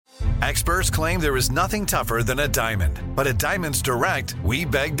Experts claim there is nothing tougher than a diamond. But at Diamonds Direct, we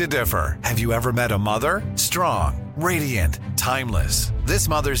beg to differ. Have you ever met a mother? Strong, radiant, timeless. This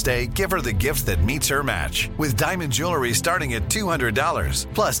Mother's Day, give her the gift that meets her match. With diamond jewelry starting at $200.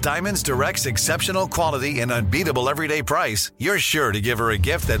 Plus Diamonds Direct's exceptional quality and unbeatable everyday price, you're sure to give her a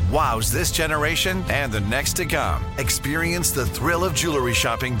gift that wows this generation and the next to come. Experience the thrill of jewelry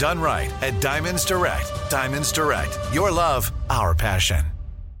shopping done right at Diamonds Direct. Diamonds Direct. Your love, our passion.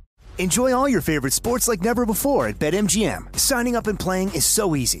 Enjoy all your favorite sports like never before at BetMGM. Signing up and playing is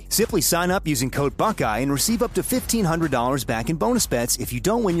so easy. Simply sign up using code Buckeye and receive up to $1,500 back in bonus bets if you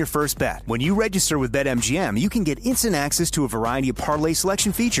don't win your first bet. When you register with BetMGM, you can get instant access to a variety of parlay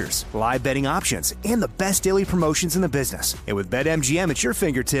selection features, live betting options, and the best daily promotions in the business. And with BetMGM at your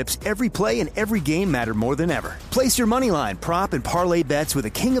fingertips, every play and every game matter more than ever. Place your moneyline, prop, and parlay bets with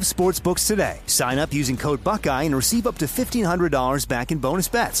the king of sportsbooks today. Sign up using code Buckeye and receive up to $1,500 back in bonus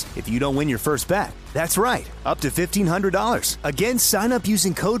bets if you don't win your first bet. That's right, up to $1,500. Again, sign up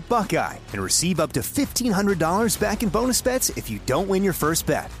using code Buckeye and receive up to $1,500 back in bonus bets if you don't win your first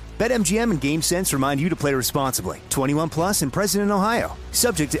bet. BetMGM and GameSense remind you to play responsibly. 21 plus and present in Ohio.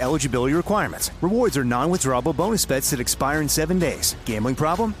 Subject to eligibility requirements. Rewards are non-withdrawable bonus bets that expire in 7 days. Gambling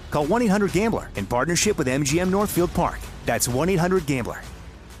problem? Call 1-800-GAMBLER in partnership with MGM Northfield Park. That's 1-800-GAMBLER.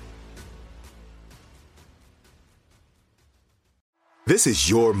 This is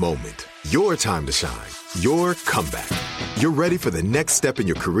your moment, your time to shine, your comeback. You're ready for the next step in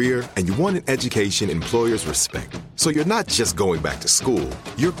your career, and you want an education employers respect. So you're not just going back to school,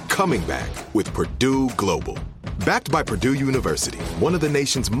 you're coming back with Purdue Global. Backed by Purdue University, one of the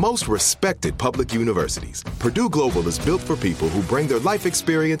nation's most respected public universities, Purdue Global is built for people who bring their life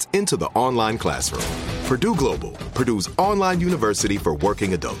experience into the online classroom. Purdue Global, Purdue's online university for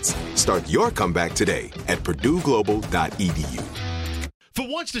working adults. Start your comeback today at purdueglobal.edu. For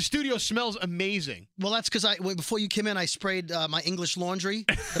once, the studio smells amazing. Well, that's because before you came in, I sprayed my English laundry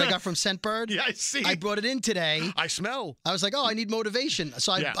that I got from Scentbird. Yeah, I see. I brought it in today. I smell. I was like, I need motivation.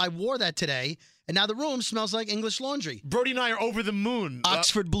 So Yeah. I wore that today, and now the room smells like English laundry. Brody and I are over the moon.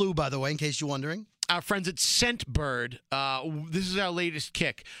 Oxford Blue, by the way, in case you're wondering. Our friends at Scentbird, this is our latest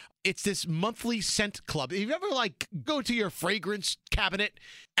kick. It's this monthly scent club. Have you ever, go to your fragrance cabinet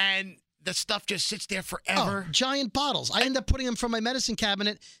and the stuff just sits there forever? Oh, giant bottles. I end up putting them from my medicine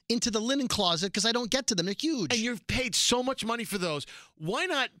cabinet into the linen closet because I don't get to them. They're huge. And you've paid so much money for those. Why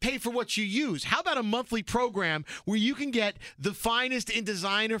not pay for what you use? How about a monthly program where you can get the finest in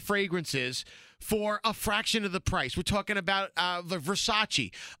designer fragrances for a fraction of the price? We're talking about the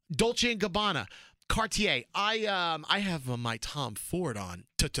Versace, Dolce & Gabbana, Cartier. I have my Tom Ford on.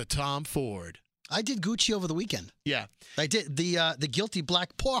 Tom Ford. I did Gucci over the weekend. Yeah. I did the Guilty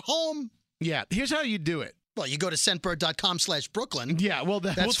Black Pour Home. Yeah. Here's how you do it. Well, you go to scentbird.com/Brooklyn. Yeah, well,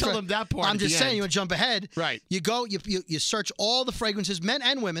 we'll tell them that part. I'm just saying, you want to jump ahead. Right. You go, you search all the fragrances, men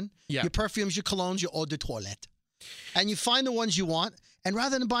and women, Yeah. your perfumes, your colognes, your eau de toilette. And you find the ones you want. And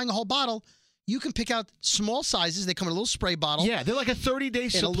rather than buying a whole bottle, you can pick out small sizes. They come in a little spray bottle. Yeah, they're like a 30-day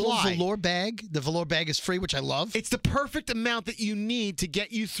supply. In a little velour bag. The velour bag is free, which I love. It's the perfect amount that you need to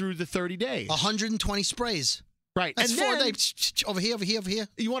get you through the 30 days. 120 sprays. Right. That's and 4 then, days. Over here, over here, over here.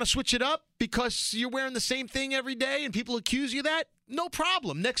 You want to switch it up because you're wearing the same thing every day and people accuse you of that? No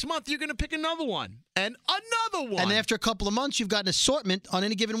problem. Next month, you're going to pick another one and another one. And after a couple of months, you've got an assortment on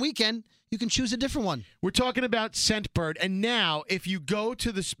any given weekend. You can choose a different one. We're talking about Scentbird. And now, if you go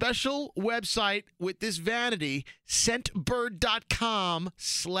to the special website with this vanity,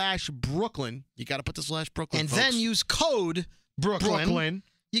 scentbird.com/Brooklyn, you got to put the /Brooklyn, and folks. then use code Brooklyn.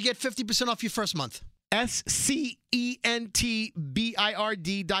 You get 50% off your first month.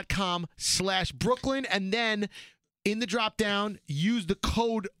 SCENTBIRD.com/Brooklyn. And then in the drop down, use the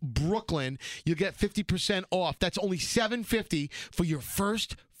code Brooklyn. You'll get 50% off. That's only $7.50 for your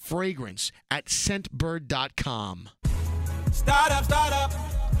first fragrance at scentbird.com. Start up,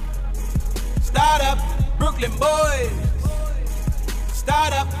 Brooklyn boys.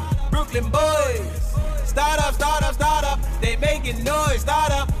 Start up, Brooklyn boys. Start up, they making noise.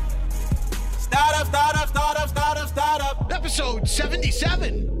 Start up. Episode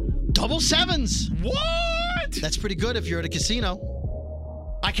 77. Double sevens. What? That's pretty good if you're at a casino.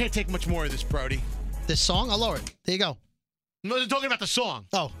 I can't take much more of this, Brody. This song, I'll lower it. There you go. I wasn't talking about the song.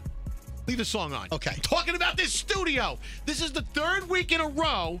 Oh. Leave the song on. Okay. I'm talking about this studio. This is the third week in a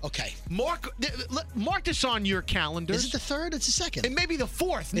row. Okay. Mark this on your calendars. Is it the third? It's the second. It may be the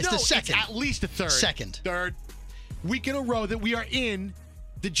fourth. It's no, the second. It's at least the third. Second. Third week in a row that we are in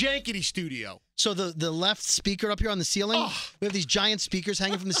the Jankety studio. So the left speaker up here on the ceiling, we have these giant speakers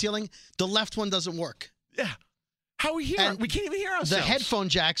hanging from the ceiling. The left one doesn't work. Yeah. How are we here? And we can't even hear ourselves. The headphone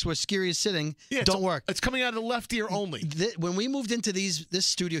jacks where Skeery is sitting don't work. It's coming out of the left ear only. When we moved into this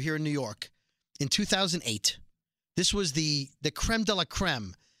studio here in New York in 2008, this was the creme de la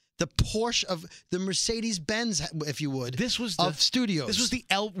creme, the Porsche of the Mercedes-Benz, if you would, of studios. This was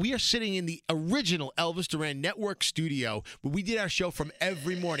we are sitting in the original Elvis Duran Network studio where we did our show from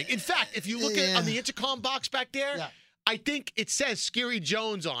every morning. In fact, if you look at on the intercom box back there, I think it says Skeery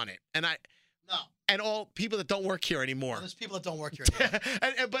Jones on it. And and all people that don't work here anymore. There's people that don't work here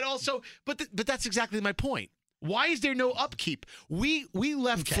anymore. but that's exactly my point. Why is there no upkeep? We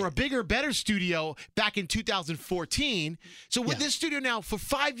left for a bigger, better studio back in 2014. So with this studio now for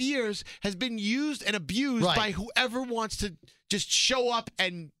 5 years has been used and abused by whoever wants to just show up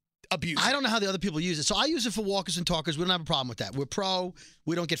and abuse it. I don't know how the other people use it. So I use it for walkers and talkers. We don't have a problem with that. We're pro.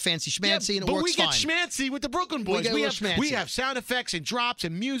 We don't get fancy schmancy, and it works fine. But we get schmancy with the Brooklyn Boys. We have sound effects and drops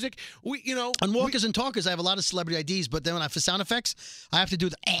and music. On walkers and talkers, I have a lot of celebrity IDs, but then for sound effects, I have to do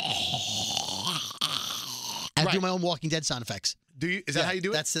the. I do my own Walking Dead sound effects. Do you? Is that how you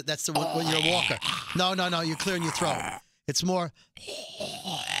do it? That's the when you're a walker. No. You're clearing your throat. It's more.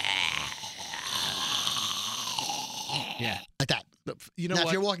 Yeah, like that. You know now, what?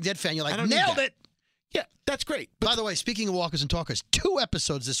 if you're a Walking Dead fan, you're like, nailed it. Yeah, that's great. By the way, speaking of walkers and talkers, 2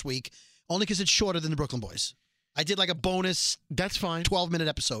 episodes this week, only because it's shorter than the Brooklyn Boys. I did like a bonus. That's fine. 12-minute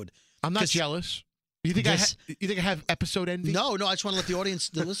episode. I'm not jealous. You think I have episode envy? No. I just want to let the audience,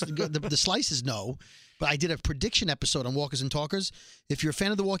 the slices know. But I did a prediction episode on Walkers and Talkers. If you're a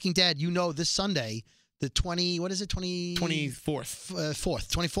fan of The Walking Dead, you know this Sunday, the 24th.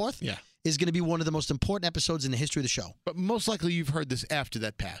 24th? Yeah. Is going to be one of the most important episodes in the history of the show. But most likely you've heard this after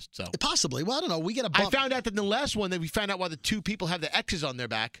that passed. So possibly. Well, I don't know. We get a bump. I found out that in the last one that we found out why the 2 people have the X's on their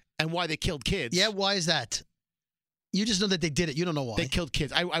back and why they killed kids. Yeah, why is that? You just know that they did it. You don't know why. They killed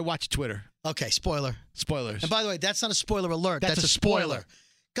kids. I watched Twitter. Okay, spoilers. And by the way, that's not a spoiler alert. That's a spoiler.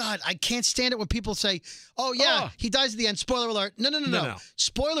 God, I can't stand it when people say, oh, yeah, he dies at the end. Spoiler alert. No.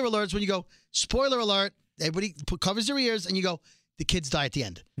 Spoiler alerts when you go, spoiler alert. Everybody covers their ears and you go, the kids die at the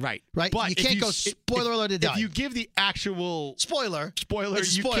end. Right. But you can't go, spoiler alert, they die. If you give the actual spoiler,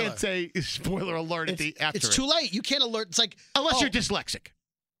 you can't say spoiler alert at the after. It's too late. You can't alert. It's like. Unless you're dyslexic.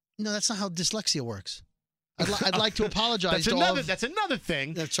 No, that's not how dyslexia works. I'd like to apologize That's another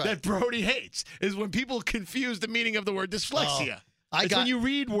thing that Brody hates, is when people confuse the meaning of the word dyslexia. It's when you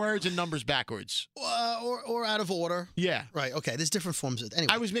read words and numbers backwards. Or out of order. Yeah. Right, okay. There's different forms. Anyway.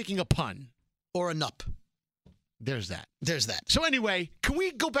 I was making a pun. Or a nup. There's that. So anyway, can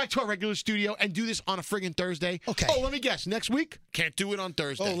we go back to our regular studio and do this on a friggin' Thursday? Okay. Oh, let me guess. Next week? Can't do it on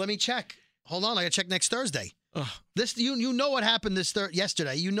Thursday. Oh, let me check. Hold on. I got to check next Thursday. This you know what happened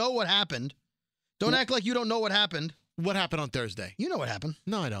yesterday. You know what happened. Don't act like you don't know what happened. What happened on Thursday? You know what happened.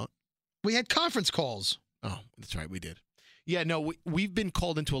 No, I don't. We had conference calls. Oh, that's right. We did. Yeah, no, we've been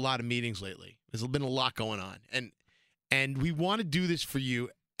called into a lot of meetings lately. There's been a lot going on. And we want to do this for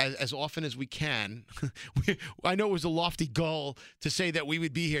you as often as we can. I know it was a lofty goal to say that we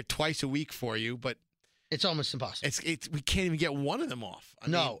would be here twice a week for you, but it's almost impossible. We can't even get one of them off. I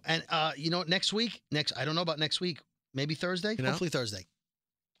mean, and next week, I don't know about next week. Maybe Thursday? Hopefully Thursday.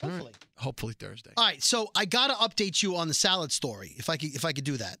 Hopefully. Right. Hopefully Thursday. All right, so I got to update you on the salad story, if I could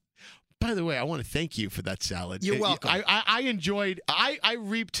do that. By the way, I want to thank you for that salad. You're welcome. I enjoyed. I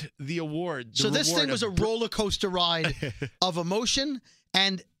reaped the award. So this thing was a roller coaster ride of emotion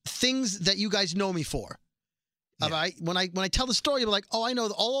and things that you guys know me for. Yeah. All right. When I tell the story, you're like, oh, I know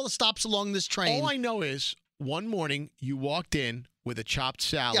all the stops along this train. All I know is one morning you walked in with a chopped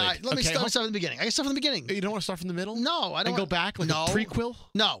salad. Yeah. Let me start from the beginning. I can start from the beginning. You don't want to start from the middle? No, I don't. And go back like a prequel?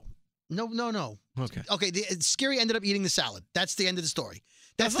 No. Okay. Okay. Skeery ended up eating the salad. That's the end of the story.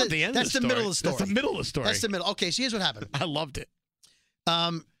 That's not the end of the story. That's the middle of the story. That's the middle of the story. That's the middle. Okay, so here's what happened. I loved it.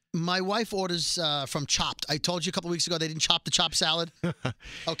 My wife orders from Chopped. I told you a couple weeks ago they didn't chop the chopped salad.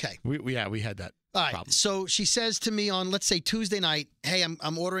 Okay. We had that All right. problem. So she says to me on, let's say, Tuesday night, hey,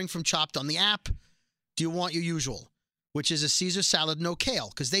 I'm ordering from Chopped on the app. Do you want your usual? Which is a Caesar salad, no kale,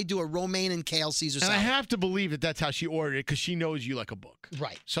 because they do a romaine and kale Caesar salad. And I have to believe that that's how she ordered it, because she knows you like a book.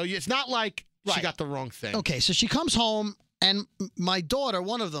 Right. So it's not like she got the wrong thing. Okay, so she comes home, and my daughter,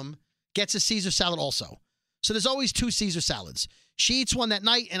 one of them, gets a Caesar salad also. So there's always 2 Caesar salads. She eats one that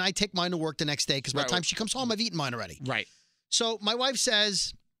night, and I take mine to work the next day, because by the time she comes home, I've eaten mine already. Right. So my wife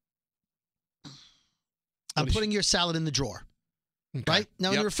says, I'm putting your salad in the drawer. Okay. Right?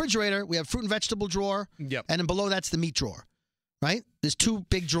 Now, in the refrigerator, we have fruit and vegetable drawer, and then below that's the meat drawer. Right? There's 2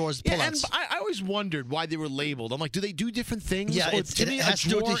 big drawers. Yeah, and I always wondered why they were labeled. I'm like, do they do different things? Yeah, it has to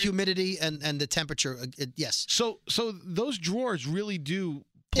do with the humidity and the temperature. Yes. So those drawers really do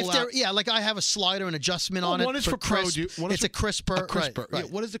pull out. Yeah, like I have a slider and adjustment on it. One is for crisp. It's a crisper. A crisper. Right.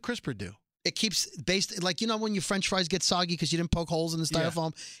 Yeah, what does the crisper do? It keeps like when your French fries get soggy because you didn't poke holes in the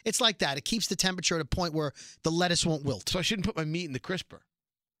styrofoam. Yeah. It's like that. It keeps the temperature at a point where the lettuce won't wilt. So I shouldn't put my meat in the crisper.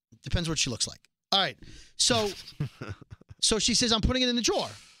 Depends what she looks like. All right. So she says I'm putting it in the drawer.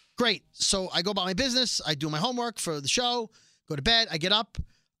 Great. So I go about my business. I do my homework for the show. Go to bed. I get up.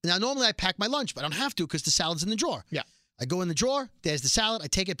 Now normally I pack my lunch, but I don't have to because the salad's in the drawer. Yeah. I go in the drawer. There's the salad. I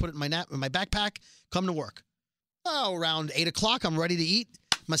take it, put it in my backpack. Come to work. Oh, around 8 o'clock, I'm ready to eat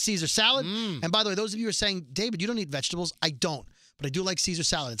my Caesar salad. And by the way, those of you who are saying, David, you don't eat vegetables. I don't. But I do like Caesar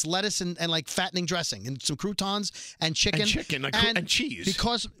salad. It's lettuce and like fattening dressing and some croutons and chicken. And cheese.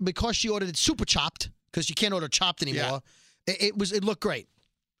 Because she ordered it super chopped, because you can't order chopped anymore, it looked great.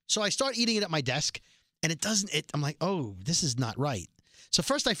 So I start eating it at my desk, and I'm like, oh, this is not right. So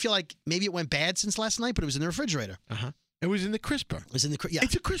first I feel like maybe it went bad since last night, but it was in the refrigerator. Uh-huh. It was in the crisper. It was in the yeah.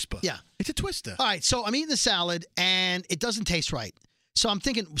 It's a crisper. Yeah. It's a twister. All right, so I'm eating the salad, and it doesn't taste right. So I'm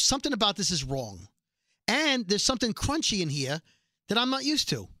thinking something about this is wrong. And there's something crunchy in here that I'm not used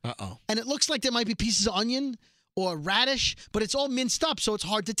to. Uh-oh. And it looks like there might be pieces of onion or radish, but it's all minced up, so it's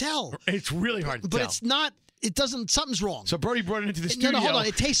hard to tell. It's really hard to tell. But it's not. It doesn't. Something's wrong. So Brody brought it into the studio. No, hold on.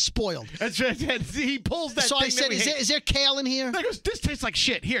 It tastes spoiled. That's right. He pulls that. So thing I said, is there kale in here? I goes, this tastes like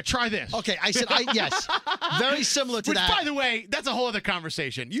shit. Here, try this. Okay, I said, yes. Very similar to that. Which, by the way, that's a whole other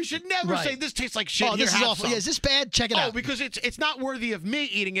conversation. You should never say this tastes like shit. Oh, this is awful. Yeah, is this bad? Check it out. Oh, because it's not worthy of me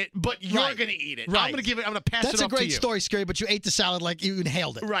eating it, but you're going to eat it. Right. I'm going to pass that's it off to you. That's a great story, Skeery, but you ate the salad like you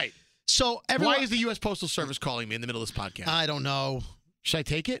inhaled it. Right. So why is the U.S. Postal Service calling me in the middle of this podcast? I don't know. Should I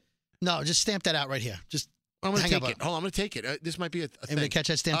take it? No, just stamp that out right here. Just I'm going to take it. Hold on, I'm going to take it. This might be a thing. I'm going to catch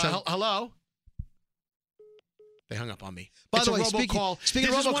that stamp. Hello? They hung up on me. By the way, speaking of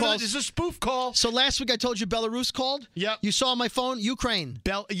robocalls, this is a spoof call. So last week I told you Belarus called? Yep. You saw on my phone? Ukraine.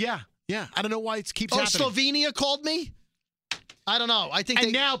 Yeah. I don't know why it keeps happening. Slovenia called me? I don't know. I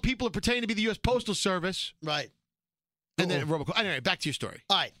think now people are pretending to be the U.S. Postal Service. Right. And then robocall. Anyway, back to your story.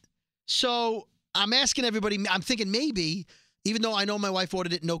 All right. So I'm asking everybody, I'm thinking maybe, even though I know my wife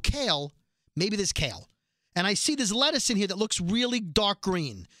ordered it no kale, maybe there's kale. And I see this lettuce in here that looks really dark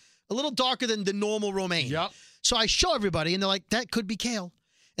green, a little darker than the normal romaine. Yep. So I show everybody, and they're like, that could be kale.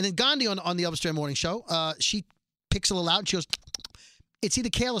 And then Gandhi on the Elvis Duran Morning Show, she picks a little out, and she goes, it's either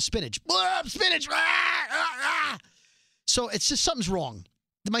kale or spinach. Spinach! So it's just something's wrong.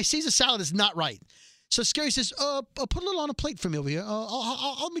 My Caesar salad is not right. So Skeery says, put a little on a plate for me over here.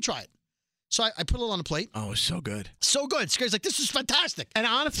 Let me try it. So I put a little on a plate. Oh, it's so good. So good. Skeery's like, this is fantastic. And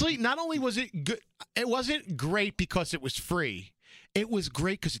honestly, not only was it good, it wasn't great because it was free. It was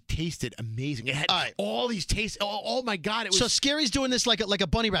great because it tasted amazing. It had all these tastes. Oh my God. It was. So Skeery's doing this like a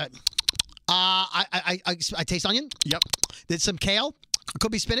bunny rabbit. I taste onion. Yep. There's some kale. It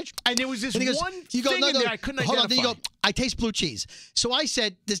could be spinach. And there was this thing in there I couldn't identify. Hold on. Then you go, I taste blue cheese. So I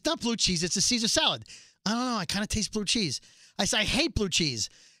said, there's not blue cheese. It's a Caesar salad. I don't know. I kind of taste blue cheese. I said, I hate blue cheese.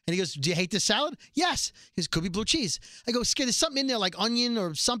 And he goes, do you hate this salad? Yes. He goes, could be blue cheese. I go, Skeery, there's something in there like onion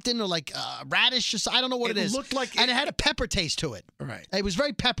or something or like radish. I don't know what it is. It looked like and it had a pepper taste to it. Right. It was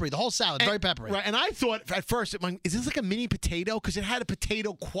very peppery. The whole salad, very peppery. Right. And I thought at first, is this like a mini potato? Because it had a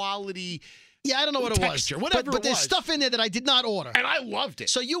potato quality. Yeah, I don't know what texture, it was. Whatever but there's stuff in there that I did not order. And I loved it.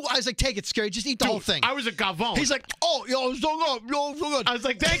 So I was like, take it, Skeery. Just eat the whole thing. I was a gavone. He's like, oh, yo, it's so good. Yo, so good. I was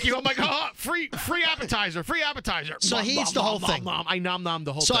like, thank you. I'm like, free appetizer. So he eats the whole thing. I nom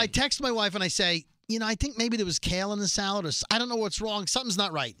the whole thing. So I text my wife and I say, I think maybe there was kale in the salad or I don't know what's wrong. Something's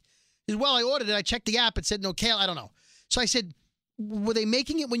not right. He said, well, I ordered it. I checked the app. It said no kale. I don't know. So I said, were they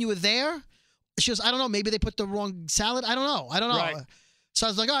making it when you were there? She goes, I don't know. Maybe they put the wrong salad. I don't know. Right. So I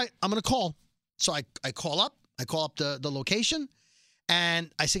was like, all right, I'm going to call. So I call up. I call up the location,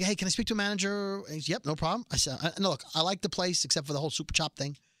 and I say, hey, can I speak to a manager? And he's, yep, no problem. I said, no, look, I like the place except for the whole super chop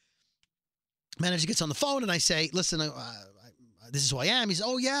thing. Manager gets on the phone, and I say, listen, this is who I am. He says,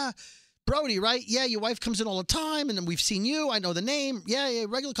 oh, yeah, Brody, right? Yeah, your wife comes in all the time, and then we've seen you. I know the name. Yeah,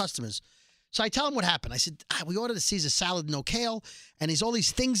 regular customers. So I tell him what happened. I said, we ordered a Caesar salad, no kale, and there's all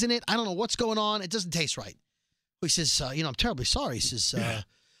these things in it. I don't know what's going on. It doesn't taste right. He says, I'm terribly sorry. He says,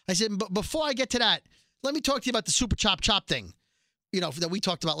 I said, but before I get to that, let me talk to you about the super chop thing, that we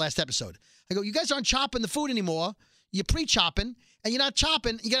talked about last episode. I go, you guys aren't chopping the food anymore. You're pre-chopping, and you're not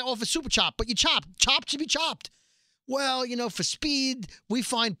chopping. You got to offer super chop, but you chop. Chopped should be chopped. Well, for speed, we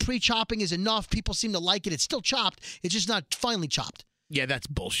find pre-chopping is enough. People seem to like it. It's still chopped. It's just not finely chopped. Yeah, that's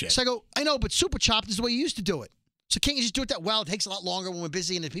bullshit. So I go, I know, but super chopped is the way you used to do it. So can't you just do it that well? It takes a lot longer when we're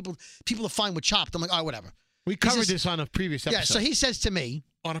busy, and people are fine with chopped. I'm like, all right, whatever. We covered this on a previous episode. Yeah, so he says to me.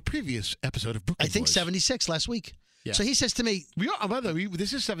 On a previous episode of Brooklyn I think Boys. 76 last week. Yeah. So he says to me, by the way,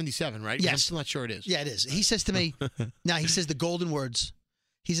 this is 77, right? Yes. I'm still not sure it is. Yeah, it is. He says to me, now he says the golden words.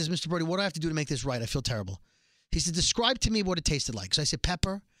 He says, Mr. Brody, what do I have to do to make this right? I feel terrible. He said, describe to me what it tasted like. So I said,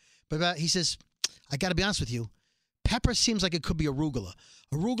 pepper. But he says, I got to be honest with you. Pepper seems like it could be arugula.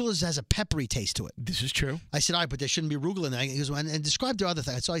 Arugula has a peppery taste to it. This is true. I said, all right, but there shouldn't be arugula in there. He goes, and describe the other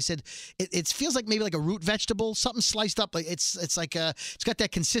thing. So I said, it feels like maybe like a root vegetable, something sliced up. Like it's like it's got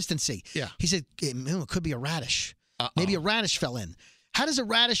that consistency. Yeah. He said, it could be a radish. Maybe a radish fell in. How does a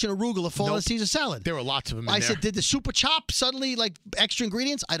radish and arugula fall in a Caesar salad? There were lots of them in I there. said, did the super chop suddenly like extra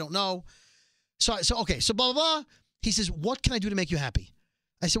ingredients? I don't know. So okay, so blah, blah, blah. He says, what can I do to make you happy?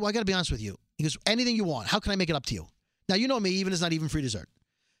 I said, well, I got to be honest with you. He goes, anything you want. How can I make it up to you? Now, you know me, even it's not even free dessert.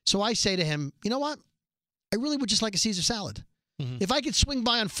 So I say to him, you know what? I really would just like a Caesar salad. Mm-hmm. If I could swing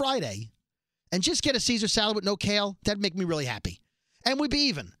by on Friday and just get a Caesar salad with no kale, that'd make me really happy. And we'd be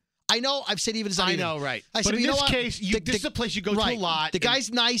even. I know I've said even is not even. I know, right. I said, but in you know this what? case, this is a place you go to a lot. The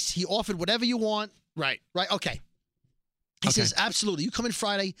guy's nice. He offered whatever you want. Right. Right, okay. He says, absolutely. You come in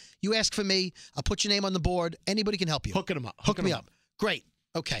Friday. You ask for me. I'll put your name on the board. Anybody can help you. Hooking him up. Hook me up. Great.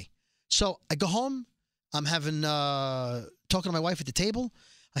 Okay. So I go home. I'm having talking to my wife at the table.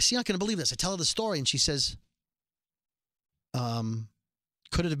 I see, not going to believe this. I tell her the story, and she says,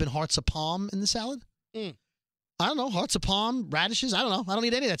 could it have been hearts of palm in the salad? I don't know. Hearts of palm, radishes. I don't know. I don't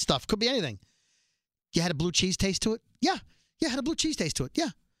need any of that stuff. Could be anything. You had a blue cheese taste to it? Yeah. Yeah, had a blue cheese taste to it. Yeah.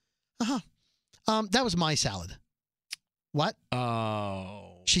 That was my salad. What?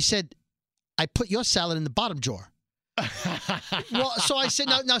 Oh. She said, I put your salad in the bottom drawer. Well, so I said,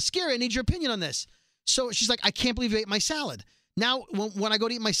 now, Skeery, I need your opinion on this. So she's like, I can't believe you ate my salad. Now, when I go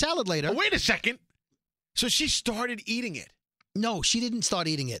to eat my salad later. Oh, wait a second. So she started eating it? No, she didn't start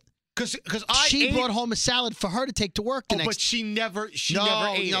eating it. Because she brought home a salad for her to take to work the next. But she never ate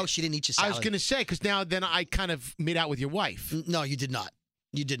it. No, she didn't eat your salad. I was going to say, because then I kind of made out with your wife. No, you did not.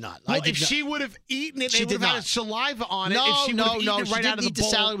 You did not. Well, if she would have eaten it, she would have had saliva on it. No, if she would have eaten it she right didn't out of eat the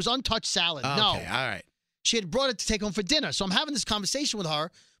bowl. salad. It was untouched salad. No. Okay, all right. She had brought it to take home for dinner. So I'm having this conversation with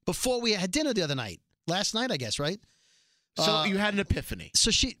her before we had dinner the other night. Last night, I guess, right? So you had an epiphany.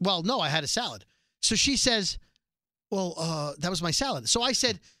 So no, I had a salad. So she says, well, that was my salad. So I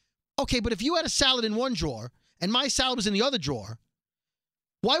said, okay, but if you had a salad in one drawer and my salad was in the other drawer,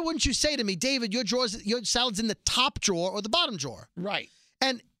 why wouldn't you say to me, David, your salad's in the top drawer or the bottom drawer? Right.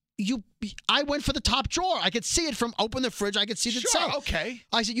 And I went for the top drawer. I could see it from open the fridge. I could see the salad. Okay.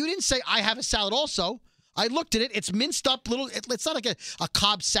 I said, you didn't say I have a salad also. I looked at it. It's minced up little. It's not like a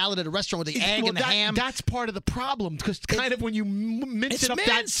Cobb salad at a restaurant with the egg and the ham. That's part of the problem because kind of when you mince it up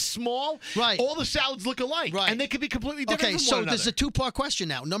that small, right, all the salads look alike, right, and they could be completely different from one so another. there's a two-part question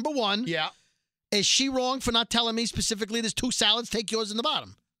now. Number one, is she wrong for not telling me specifically there's two salads? Take yours in the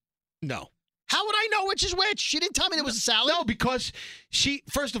bottom. No. How would I know which is which? She didn't tell me there was a salad. No, because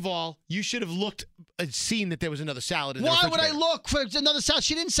first of all, you should have looked and seen that there was another salad in the refrigerator. Why would I look for another salad?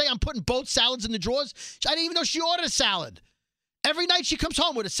 She didn't say I'm putting both salads in the drawers. I didn't even know she ordered a salad. Every night she comes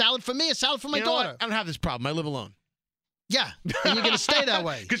home with a salad for me, a salad for my daughter. What? I don't have this problem. I live alone. Yeah, and you're going to stay that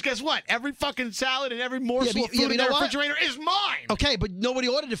way. Because guess what? Every fucking salad and every morsel of food in the refrigerator is mine. Okay, but nobody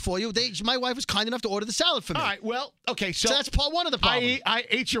ordered it for you. My wife was kind enough to order the salad for me. All right, well, okay. So that's part one of the problem. I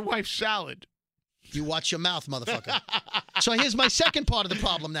ate your wife's salad. You watch your mouth, motherfucker. So here's my second part of the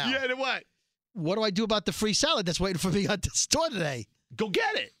problem now. Yeah, what? What do I do about the free salad that's waiting for me at the store today? Go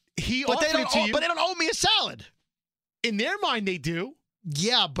get it. But they don't owe me a salad. In their mind, they do.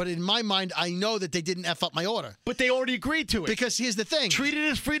 Yeah, but in my mind, I know that they didn't F up my order. But they already agreed to it. Because here's the thing. Treat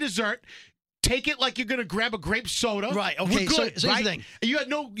it as free dessert. Take it like you're going to grab a grape soda. Right, okay. We're good, so right? here's the thing.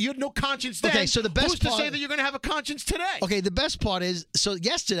 You had no conscience then. Okay, so the best Who's to say that you're going to have a conscience today? Okay, the best part is, so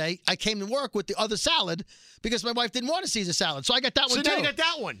yesterday, I came to work with the other salad because my wife didn't want a Caesar salad. So I got that one too. So now you got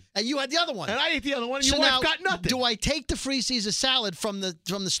that one. And you had the other one. And I ate the other one, and so your wife now, got nothing. Do I take the free Caesar salad from the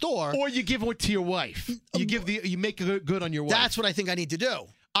store? Or you give it to your wife. You make it good on your wife. That's what I think I need to do.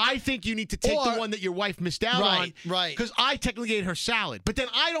 I think you need to take the one that your wife missed out on. Right. Because I technically ate her salad. But then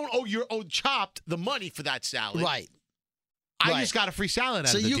I don't owe your old Chopped the money for that salad. Right. I just got a free salad out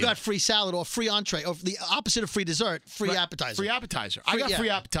of the deal. So you got free salad or free entree, or the opposite of free dessert, free appetizer. Free appetizer. I got free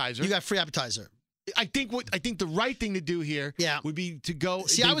appetizer. You got free appetizer. I think the right thing to do here would be to go.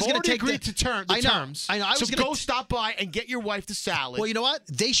 See, I was going to take agreed to terms. I know. So go stop by and get your wife the salad. Well, you know what?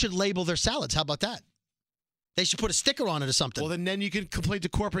 They should label their salads. How about that? They should put a sticker on it or something. Well, then you can complain to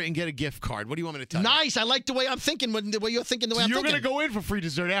corporate and get a gift card. What do you want me to tell you? Nice. I like the way I'm thinking, the way you're thinking, the way I'm thinking. You're going to go in for free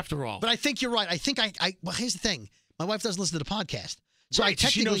dessert after all. But I think you're right. Well, here's the thing. My wife doesn't listen to the podcast. So right,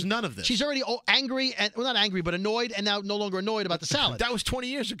 she knows none of this. She's already angry, and well, not angry, but annoyed, and now no longer annoyed about the salad. That was 20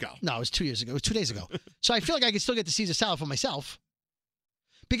 years ago. No, it was 2 years ago. It was 2 days ago. So I feel like I could still get the Caesar salad for myself.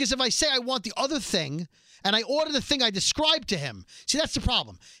 Because if I say I want the other thing, and I order the thing I described to him, see, that's the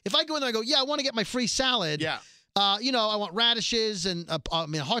problem. If I go in there and I go, yeah, I want to get my free salad. Yeah. I want radishes and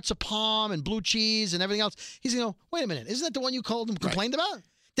hearts of palm and blue cheese and everything else. He's going to go, wait a minute, isn't that the one you called and complained about?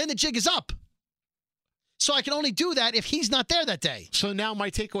 Then the jig is up. So I can only do that if he's not there that day. So now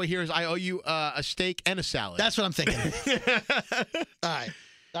my takeaway here is I owe you a steak and a salad. That's what I'm thinking. All right.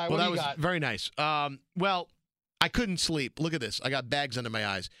 Well, what that do you was got? very nice. Well, I couldn't sleep. Look at this. I got bags under my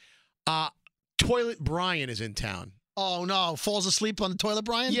eyes. Toilet Brian is in town. Oh, no. Falls asleep on the toilet,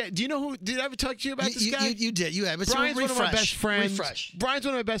 Brian? Yeah. Do you know who? Did I ever talk to you about this guy? You did. You have. It's Brian's one of my best friends. Refresh. Brian's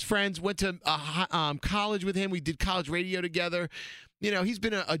one of my best friends. Went to college with him. We did college radio together. You know, he's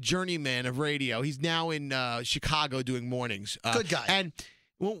been a journeyman of radio. He's now in Chicago doing mornings. Good guy. And,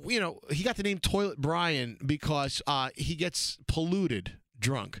 well, you know, he got the name Toilet Brian because he gets polluted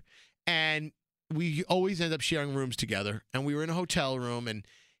drunk. And we always end up sharing rooms together. And we were in a hotel room, and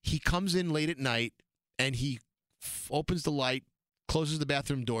he comes in late at night, and he opens the light, closes the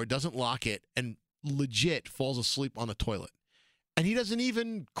bathroom door, doesn't lock it, and legit falls asleep on the toilet. And he doesn't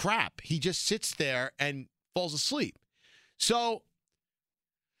even crap. He just sits there and falls asleep. So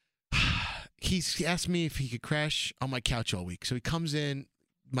he's asked me if he could crash on my couch all week. So he comes in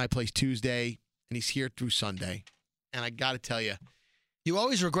my place Tuesday, and he's here through Sunday. And I got to tell you, you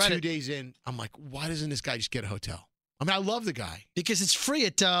always regret 2 days in, I'm like, why doesn't this guy just get a hotel? I mean, I love the guy. Because it's free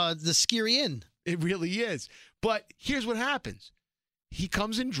at the Skeery Inn. It really is. But here's what happens. He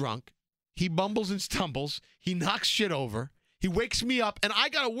comes in drunk. He bumbles and stumbles. He knocks shit over. He wakes me up, and I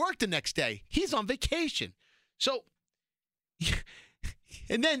got to work the next day. He's on vacation. So,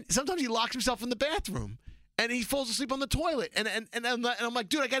 and then sometimes he locks himself in the bathroom, and he falls asleep on the toilet. And I'm like,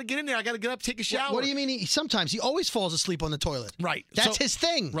 dude, I got to get in there. I got to get up, take a shower. What do you mean? Sometimes he always falls asleep on the toilet. Right. That's his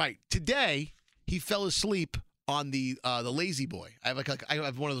thing. Right. Today, he fell asleep on the Lazy Boy. I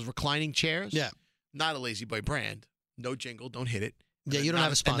have one of those reclining chairs. Yeah. Not a Lazy Boy brand. No jingle. Don't hit it. Yeah, you don't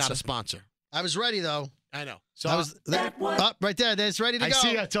have a sponsor. Not a sponsor. I was ready though. I know. So I was right there. That's ready to go. I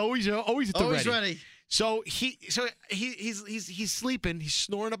see. It's always at the always ready. So he's sleeping. He's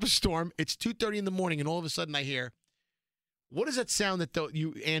snoring up a storm. It's 2:30 in the morning, and all of a sudden I hear, what is that sound that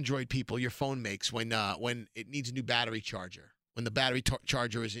you Android people, your phone makes when it needs a new battery charger? When the battery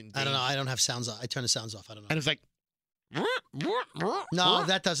charger is in danger? I don't know. I don't have sounds off. I turn the sounds off. I don't know. And it's like, no,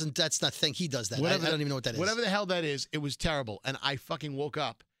 that doesn't. That's not thing. He does that. I don't even know what that is. Whatever the hell that is, it was terrible. And I fucking woke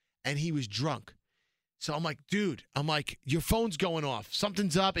up, and he was drunk. So I'm like, dude, your phone's going off.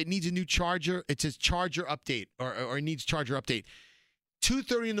 Something's up. It needs a new charger. It says charger update, or it needs charger update.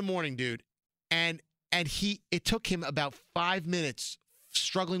 2:30 in the morning, dude. And it took him about 5 minutes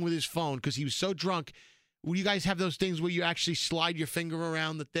struggling with his phone because he was so drunk. Will you guys have those things where you actually slide your finger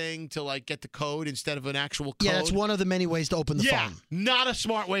around the thing to like get the code instead of an actual code? Yeah, that's one of the many ways to open the phone. Not a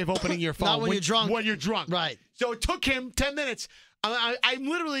smart way of opening your phone. Not when you're drunk. When you're drunk. Right. So it took him 10 minutes. I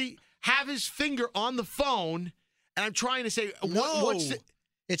literally have his finger on the phone, and I'm trying to say, what's the...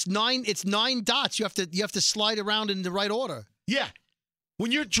 It's nine dots. You have to slide around in the right order. Yeah.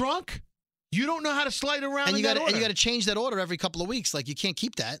 When you're drunk, you don't know how to slide around in that order. And you got to change that order every couple of weeks. Like, you can't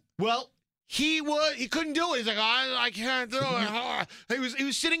keep that. Well, he couldn't do it. He's like, I can't do it. He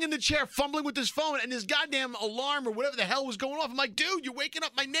was sitting in the chair fumbling with his phone, and his goddamn alarm or whatever the hell was going off. I'm like, dude, you're waking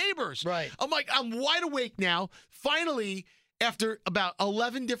up my neighbors. Right. I'm like, I'm wide awake now. Finally, after about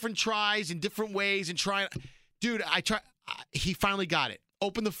 11 different tries in different ways and trying, dude, he finally got it.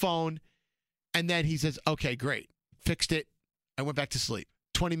 Opened the phone, and then he says, okay, great. Fixed it. I went back to sleep.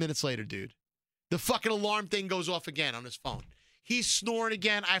 20 minutes later, dude, the fucking alarm thing goes off again on his phone. He's snoring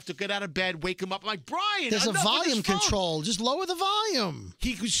again. I have to get out of bed, wake him up. I'm like, Brian, there's a volume control. Just lower the volume.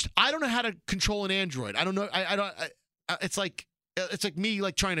 I don't know how to control an Android. I don't know. I don't. It's like me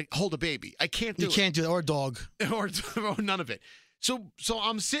like trying to hold a baby. I can't do it. You can't do it. Or a dog. or none of it. So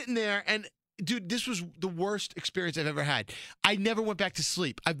I'm sitting there, and dude, this was the worst experience I've ever had. I never went back to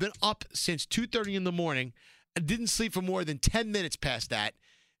sleep. I've been up since 2:30 in the morning. I didn't sleep for more than 10 minutes past that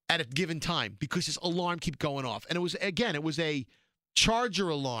at a given time because this alarm kept going off. And it was a charger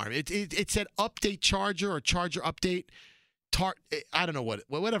alarm. It said update charger or charger update. I don't know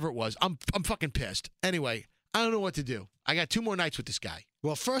whatever it was. I'm fucking pissed. Anyway, I don't know what to do. I got 2 more nights with this guy.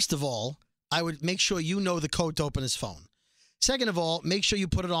 Well, first of all, I would make sure you know the code to open his phone. Second of all, make sure you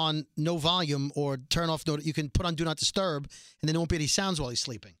put it on no volume or turn off. You can put on do not disturb, and then there won't be any sounds while he's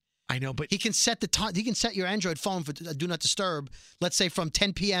sleeping. I know, but he can set the time. He can set your Android phone for do not disturb. Let's say from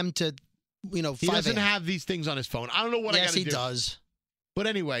 10 p.m. to 5 a.m. He doesn't have these things on his phone. I don't know what I got to do. Yes, he does. But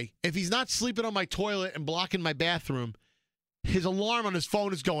anyway, if he's not sleeping on my toilet and blocking my bathroom, his alarm on his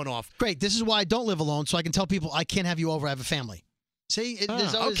phone is going off. Great. This is why I don't live alone, so I can tell people I can't have you over. I have a family. See?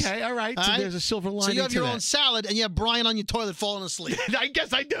 There's always, okay, all right. So there's a silver lining. So you have your that. own salad, and you have Brian on your toilet falling asleep. I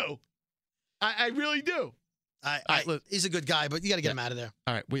guess I do. I really do. He's a good guy, but you got to get him out of there.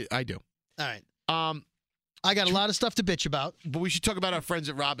 All right, I do. All right. I got a lot of stuff to bitch about. But we should talk about our friends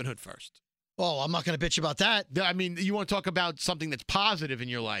at Robinhood first. Oh, I'm not going to bitch about that. I mean, you want to talk about something that's positive in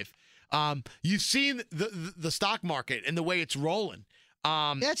your life. You've seen the stock market and the way it's rolling.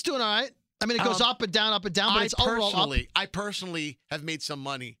 Yeah, it's doing all right. I mean, it goes up and down, but it's overall up. I personally have made some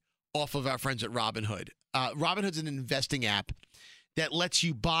money off of our friends at Robinhood. Robinhood's an investing app that lets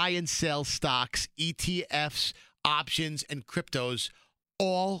you buy and sell stocks, ETFs, options, and cryptos,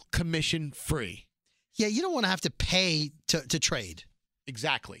 all commission-free. Yeah, you don't want to have to pay to trade.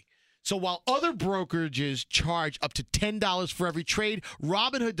 Exactly. So while other brokerages charge up to $10 for every trade,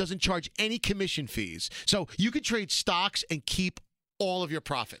 Robinhood doesn't charge any commission fees. So you can trade stocks and keep all of your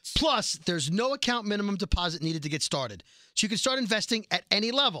profits. Plus, there's no account minimum deposit needed to get started. So you can start investing at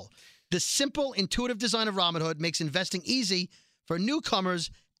any level. The simple, intuitive design of Robinhood makes investing easy for newcomers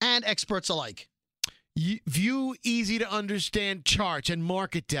and experts alike. View easy-to-understand charts and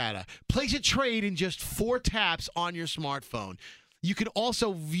market data. Place a trade in just 4 taps on your smartphone. You can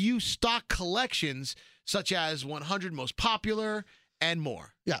also view stock collections such as 100 most popular and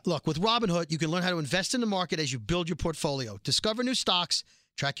more. Yeah, look, with Robinhood, you can learn how to invest in the market as you build your portfolio. Discover new stocks,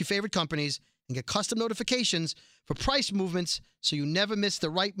 track your favorite companies, and get custom notifications for price movements so you never miss the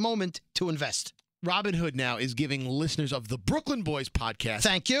right moment to invest. Robinhood now is giving listeners of the Brooklyn Boys podcast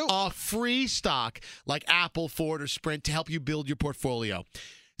Thank you. A free stock like Apple, Ford, or Sprint to help you build your portfolio.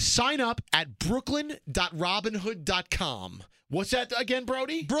 Sign up at brooklyn.robinhood.com. What's that again,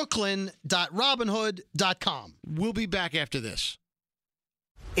 Brody? Brooklyn.robinhood.com. We'll be back after this.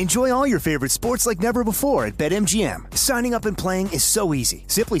 Enjoy all your favorite sports like never before at BetMGM. Signing up and playing is so easy.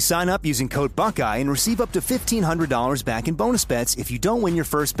 Simply sign up using code Buckeye and receive up to $1,500 back in bonus bets if you don't win your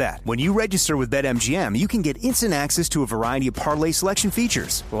first bet. When you register with BetMGM, you can get instant access to a variety of parlay selection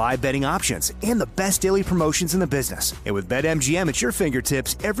features, live betting options, and the best daily promotions in the business. And with BetMGM at your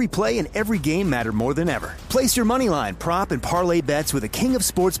fingertips, every play and every game matter more than ever. Place your moneyline, prop, and parlay bets with the king of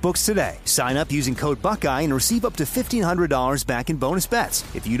sportsbooks today. Sign up using code Buckeye and receive up to $1,500 back in bonus bets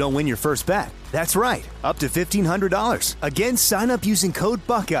if you don't win your first bet. That's right, up to $1,500. Again, sign up using code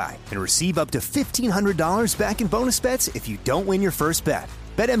Buckeye and receive up to $1,500 back in bonus bets if you don't win your first bet.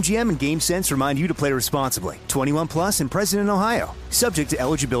 BetMGM and GameSense remind you to play responsibly. 21 plus and present in Ohio. Subject to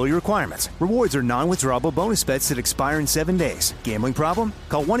eligibility requirements. Rewards are non-withdrawable bonus bets that expire in 7 days. Gambling problem?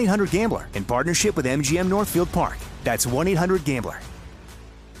 Call 1-800-GAMBLER in partnership with MGM Northfield Park. That's 1-800-GAMBLER.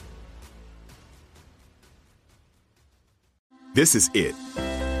 This is it.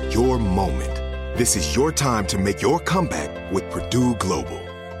 Your moment. This is your time to make your comeback with Purdue Global.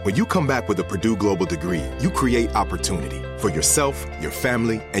 When you come back with a Purdue Global degree, you create opportunity for yourself, your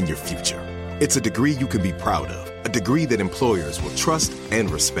family, and your future. It's a degree you can be proud of, a degree that employers will trust and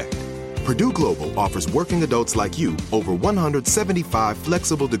respect. Purdue Global offers working adults like you over 175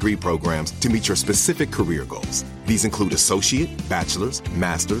 flexible degree programs to meet your specific career goals. These include associate, bachelor's,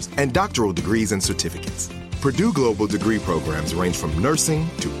 master's, and doctoral degrees and certificates. Purdue Global degree programs range from nursing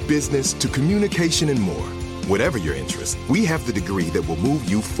to business to communication and more. Whatever your interest, we have the degree that will move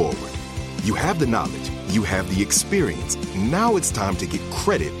you forward. You have the knowledge, you have the experience. Now it's time to get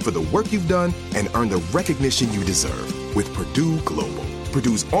credit for the work you've done and earn the recognition you deserve with Purdue Global,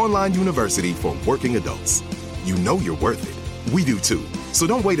 Purdue's online university for working adults. You know you're worth it. We do too. So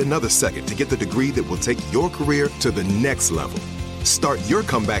don't wait another second to get the degree that will take your career to the next level. Start your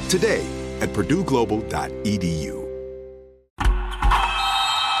comeback today at purdueglobal.edu.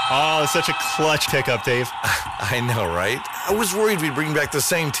 Oh, such a clutch pickup, Dave. I know, right? I was worried we'd bring back the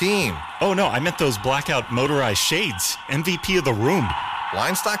same team. Oh, no, I meant those blackout motorized shades. MVP of the room.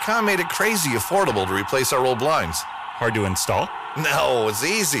 Blinds.com made it crazy affordable to replace our old blinds. Hard to install? No, it's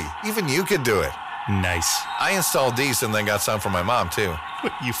easy. Even you could do it. Nice. I installed these and then got some for my mom, too.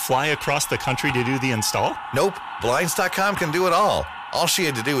 What, you fly across the country to do the install? Nope. Blinds.com can do it all. All she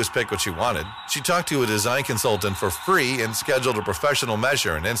had to do was pick what she wanted. She talked to a design consultant for free and scheduled a professional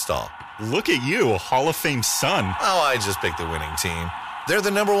measure and install. Look at you, a Hall of Fame son. Oh, I just picked the winning team. They're the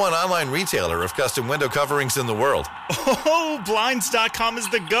 #1 online retailer of custom window coverings in the world. Oh, Blinds.com is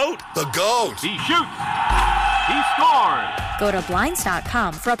the GOAT. The GOAT! He shoots! He scores! Go to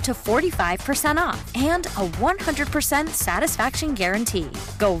Blinds.com for up to 45% off and a 100% satisfaction guarantee.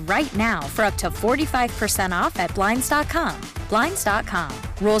 Go right now for up to 45% off at Blinds.com. Blinds.com.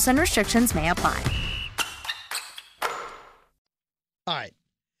 Rules and restrictions may apply. All right.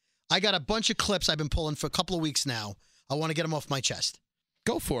 I got a bunch of clips I've been pulling for a couple of weeks now. I want to get them off my chest.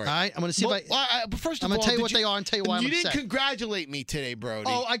 Go for it. All right, I'm going to see if but first of I'm going all, to tell you what they are and tell you why I'm upset. You didn't congratulate me today, Brody.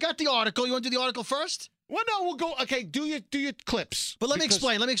 Oh, I got the article. You want to do the article first? Well, no, we'll go. Okay, do your clips. But let me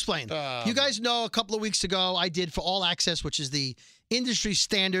explain. You guys know a couple of weeks ago I did for All Access, which is the industry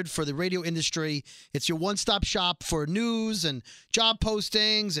standard for the radio industry. It's your one-stop shop for news and job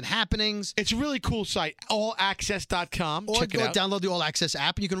postings and happenings. It's a really cool site, allaccess.com. Or Check it out. download the All Access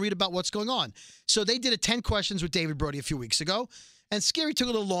app, and you can read about what's going on. So they did a 10 questions with David Brody a few weeks ago, and Skeery took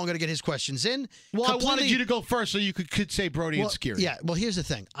a little longer to get his questions in. Well, I wanted you to go first so you could say Brody and Skeery. Yeah, well, here's the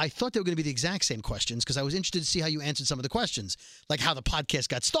thing. I thought they were going to be the exact same questions because I was interested to see how you answered some of the questions, like how the podcast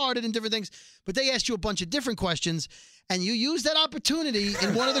got started and different things. But they asked you a bunch of different questions, and you used that opportunity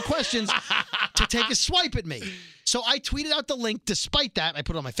in one of the questions to take a swipe at me. So I tweeted out the link despite that. I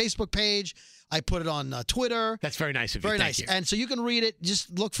put it on my Facebook page. I put it on Twitter. That's very nice of you. Very Thank nice. you. And so you can read it.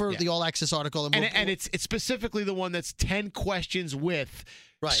 Just look for the All Access article. And it's specifically the one that's 10 questions with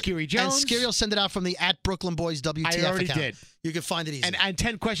Skeery Jones. And Skeery will send it out from the @BrooklynBoys WTF I already account. did. You can find it easy. And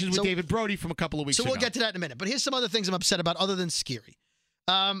 10 questions with David Brody from a couple of weeks ago. So we'll get to that in a minute. But here's some other things I'm upset about other than Skeery.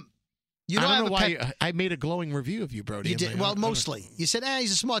 You know, I don't know why I made a glowing review of you, Brody. You did. Well, mostly. You said,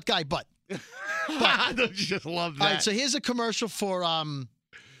 he's a smart guy, but. Don't you just love that? All right, so here's a commercial for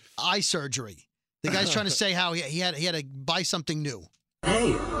eye surgery. The guy's trying to say how he had to buy something new.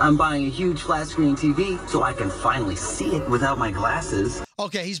 Hey, I'm buying a huge flat screen TV so I can finally see it without my glasses.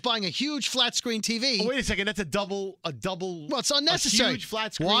 Okay, he's buying a huge flat screen TV. Oh, wait a second, that's a double. Well, it's unnecessary. A huge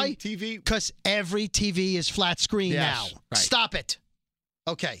flat screen Why? TV. Because every TV is flat screen now. Right. Stop it.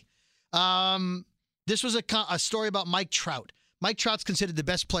 Okay. This was a story about Mike Trout. Mike Trout's considered the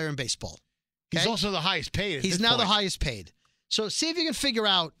best player in baseball. Okay? He's also the highest paid. He's now the highest paid. So see if you can figure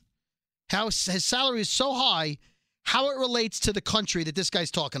out how his salary is so high, how it relates to the country that this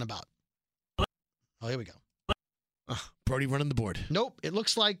guy's talking about. Oh, here we go. Brody running the board. Nope. It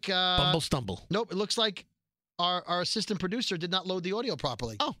looks like... Bumble stumble. Nope. It looks like our assistant producer did not load the audio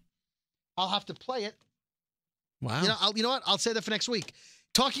properly. Oh. I'll have to play it. Wow. You know what? I'll say that for next week.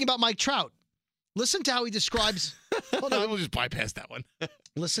 Talking about Mike Trout. Listen to how he describes... Hold on. We'll just bypass that one.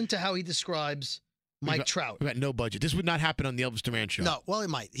 Listen to how he describes Mike Trout. We've got no budget. This would not happen on the Elvis Duran show. No, well, it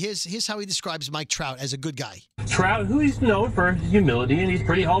might. Here's how he describes Mike Trout as a good guy. Trout, who is known for his humility, and he's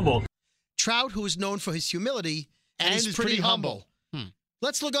pretty humble. Trout, who is known for his humility, and is pretty humble.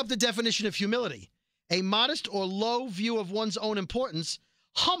 Let's look up the definition of humility. A modest or low view of one's own importance.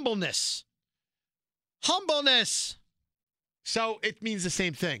 Humbleness. Humbleness. So it means the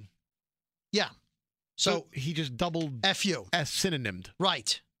same thing. Yeah. So he just doubled F-U. synonymed.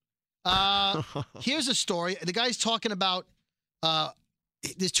 Right. Here's a story. The guy's talking about,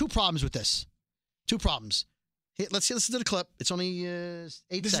 there's two problems with this. Two problems. Here, let's listen to the clip. It's only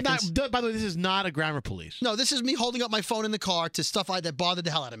 8 seconds. By the way, this is not a grammar police. No, this is me holding up my phone in the car to stuff that bothered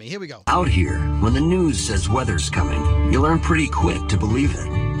the hell out of me. Here we go. Out here, when the news says weather's coming, you learn pretty quick to believe it.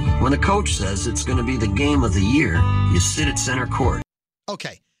 When the coach says it's going to be the game of the year, you sit at center court.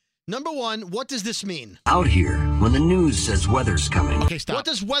 Okay. Number one, what does this mean? Out here, when the news says weather's coming. Okay, stop. What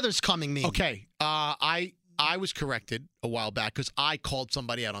does weather's coming mean? Okay, I was corrected a while back because I called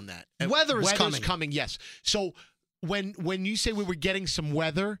somebody out on that. Weather's coming, yes. So when you say we were getting some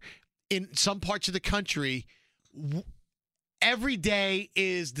weather in some parts of the country, every day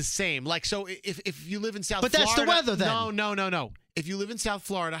is the same. Like, so if you live in South Florida. But that's the weather then. No. If you live in South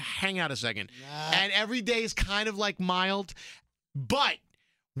Florida, hang out a second. And every day is kind of like mild, but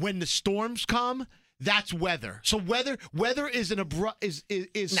when the storms come, that's weather. So weather is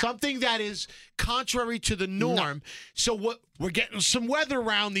something that is contrary to the norm. No. So we're getting some weather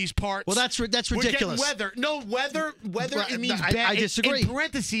around these parts. Well, that's ridiculous. We're getting weather. No, weather. It means bad. I disagree. In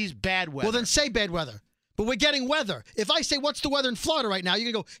parentheses, bad weather. Well, then say bad weather. But we're getting weather. If I say what's the weather in Florida right now, you're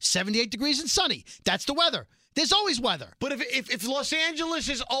gonna go 78 degrees and sunny. That's the weather. There's always weather. But if Los Angeles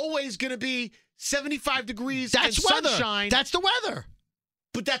is always gonna be 75 degrees that's and weather. Sunshine, that's the weather.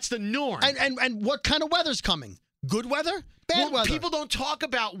 But that's the norm. And what kind of weather's coming? Good weather? Bad weather? People don't talk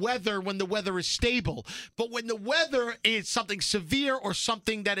about weather when the weather is stable. But when the weather is something severe or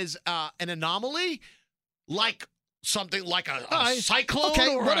something that is an anomaly, like something like a cyclone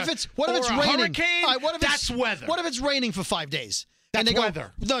or what if it's raining? Hurricane, that's weather. What if it's raining for 5 days? That's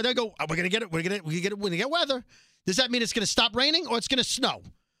weather. No, they go, we're going to get it. We're going to get weather. Does that mean it's going to stop raining or it's going to snow?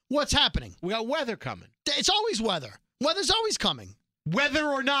 What's happening? We got weather coming. It's always weather. Weather's always coming. Whether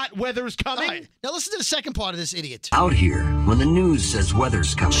or not weather is coming. Right. Now listen to the second part of this idiot. Out here, when the news says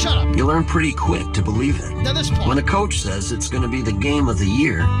weather's coming, shut up. You learn pretty quick to believe it. Now this part. When the coach says it's going to be the game of the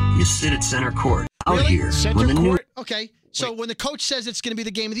year, you sit at center court. Out really? here, center when the court. Okay. So when the coach says it's going to be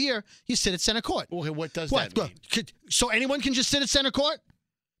the game of the year, you sit at center court. Okay, what does that mean? So anyone can just sit at center court?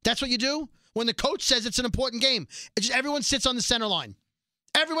 That's what you do? When the coach says it's an important game, everyone sits on the center line.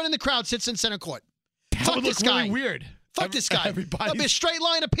 Everyone in the crowd sits in center court. That would look really weird. Fuck this guy. There'll be a straight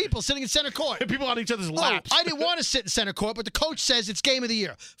line of people sitting in center court. And people on each other's laps. I didn't want to sit in center court, but the coach says it's game of the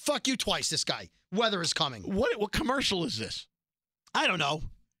year. Fuck you twice, this guy. Weather is coming. What commercial is this? I don't know.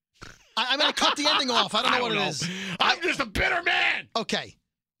 I mean, I cut the ending off. I don't know what it is. I'm just a bitter man. Okay.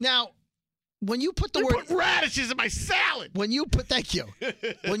 Now, when you put the word... put radishes in my salad. Thank you.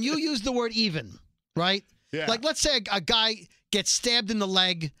 When you use the word even, right? Yeah. Like, let's say a guy gets stabbed in the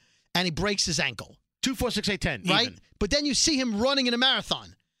leg and he breaks his ankle. 2, 4, 6, 8, 10. Right? Even. But then you see him running in a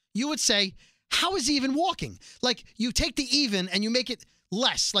marathon. You would say, how is he even walking? Like, you take the even and you make it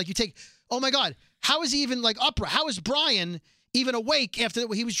less. Like, you take, oh my God, how is he even like upright? How is Brian even awake after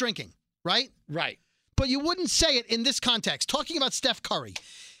he was drinking? Right? Right. But you wouldn't say it in this context. Talking about Steph Curry.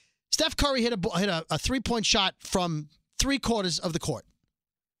 Steph Curry hit a three-point shot from 3/4 of the court.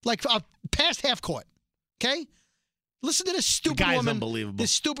 Like past half court. Okay? Listen to this stupid woman. Unbelievable. This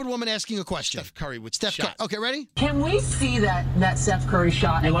stupid woman asking a question. Steph Curry with Steph shot. Okay, ready? Can we see that Steph Curry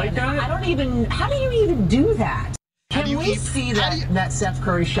shot? You like that? How do you even do that? Can we see that Steph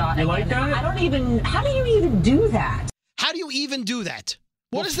Curry shot? You like that? How do you even do that? How do you even do that?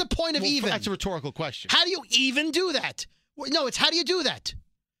 What is the point of even? That's a rhetorical question. How do you even do that? No, it's how do you do that?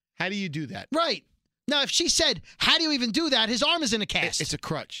 How do you do that? Right. Now, if she said, how do you even do that? His arm is in a cast. It's a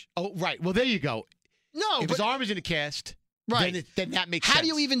crutch. Oh, right. Well, there you go. No, if his arm is in a cast, right. then that makes sense. How do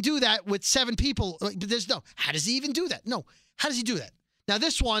you even do that with 7 people? How does he even do that? No. How does he do that? Now,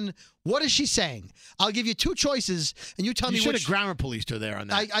 this one, what is she saying? I'll give you 2 choices, and you tell me which. You should have grammar policed her there on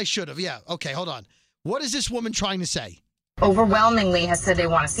that. I should have, yeah. Okay, hold on. What is this woman trying to say? Overwhelmingly has said they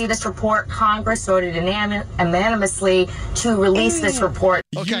want to see this report. Congress voted unanimously to release this report.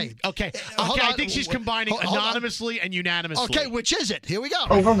 Okay. I think she's combining anonymously and unanimously. Okay, which is it? Here we go.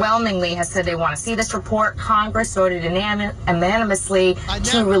 Overwhelmingly has said they want to see this report. Congress voted unanimously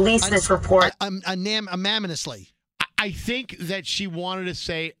to release this report. Unanimously. I think that she wanted to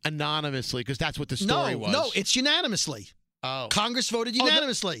say anonymously because that's what the story was. No, it's unanimously. Oh. Congress voted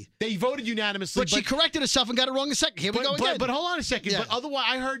unanimously. They voted unanimously. But she corrected herself and got it wrong a second. Here we go again. But hold on a second. Yeah. But otherwise,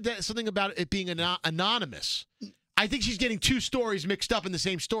 I heard that something about it being anonymous. I think she's getting 2 stories mixed up in the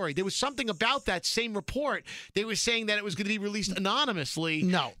same story. There was something about that same report. They were saying that it was going to be released anonymously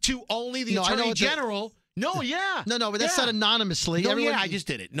to only the Attorney General. No, but that's not anonymously. No, I just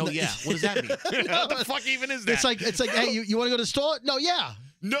did it. No, yeah. What does that mean? What the fuck even is that? It's like, hey, you want to go to the store? No, yeah.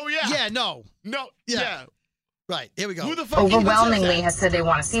 No, yeah. Yeah, no. No, yeah. Right, here we go. Who the fuck overwhelmingly has said they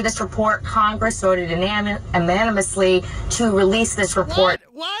want to see this report. Congress voted unanimously to release this report.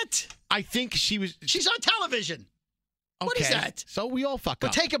 What? I think she's on television. Okay. What is that? So we all fuck up.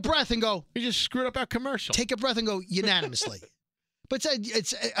 But take a breath and go. We just screwed up our commercial. Take a breath and go unanimously. But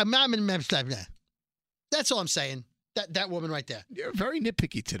it's a that's all I'm saying. That woman right there. You're very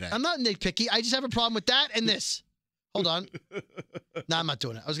nitpicky today. I'm not nitpicky. I just have a problem with that and this. Hold on. No, I'm not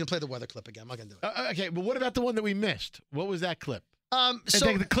doing it. I was going to play the weather clip again. I'm not going to do it. Okay, but what about the one that we missed? What was that clip?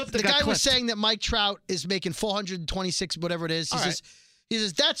 So the guy was saying that Mike Trout is making 426, whatever it is. He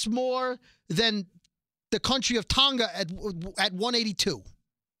says that's more than the country of Tonga at 182.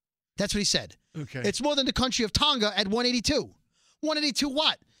 That's what he said. Okay. It's more than the country of Tonga at 182. 182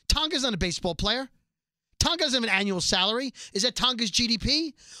 what? Tonga's not a baseball player. Tonga doesn't have an annual salary. Is that Tonga's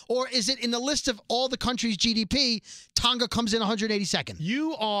GDP? Or is it in the list of all the countries' GDP, Tonga comes in 182nd?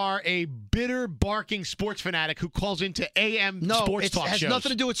 You are a bitter, barking sports fanatic who calls into AM sports talk shows. No, it has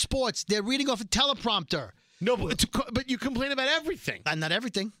nothing to do with sports. They're reading off a teleprompter. No, but you complain about everything. Not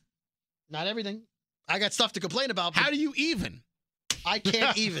everything. Not everything. I got stuff to complain about. How do you even? I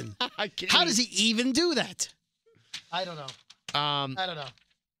can't even. How does he even do that? I don't know. I don't know.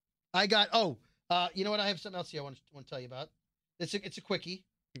 I got, you know what? I have something else here I want to tell you about. It's a quickie.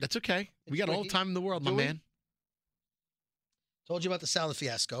 That's okay. We got all the time in the world, my man. Told you about the salad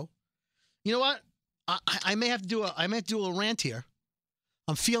fiasco. You know what? I may have to do a rant here.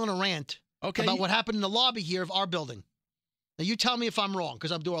 I'm feeling a rant about what happened in the lobby here of our building. Now you tell me if I'm wrong,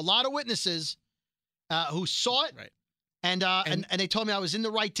 because there were a lot of witnesses who saw it, right? And they told me I was in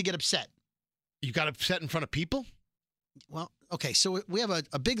the right to get upset. You got upset in front of people? Well, okay, so we have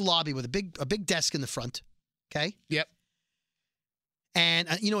a big lobby with a big desk in the front. Okay. Yep. And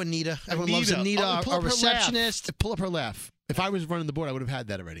you know Anita. Everyone loves Anita, our receptionist. Pull up her laugh. If I was running the board, I would have had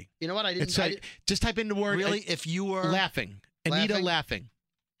that already. You know what? I didn't. Just type in the word. Really? If you were laughing, Anita laughing.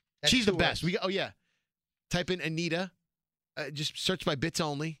 She's the best. Type in Anita. Just search by bits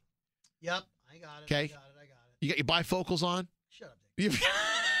only. Yep, I got it. Okay. I got it. You got your bifocals on? Shut up, Dave.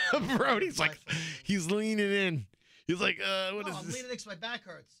 Brody's like, he's leaning in. He's like, what is I'm this? leaning next to my back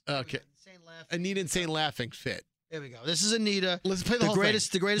hurts. Okay. Anita Insane Laughing Fit. Here we go. This is Anita. Let's play the whole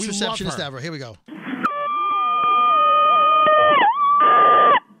greatest, thing. The greatest We receptionist love her. ever. Here we go.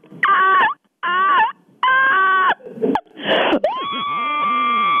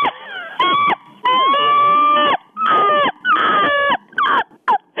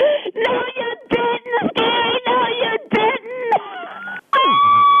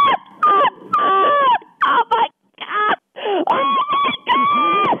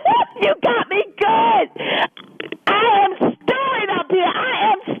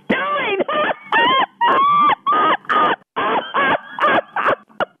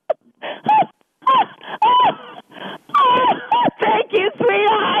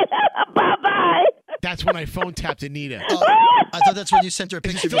 That's when I phone tapped Anita. I thought that's when you sent her a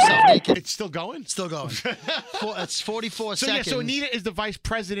picture of yourself naked. It's still going? Still going. It's 44 So, seconds. yeah, so Anita is the vice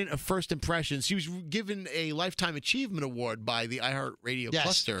president of First Impressions. She was given a Lifetime Achievement Award by the iHeartRadio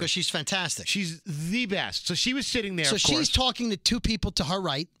cluster. because she's fantastic. She's the best. So she was sitting there, So of course. she's talking to two people to her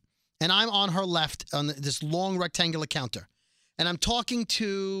right, and I'm on her left on this long rectangular counter. And I'm talking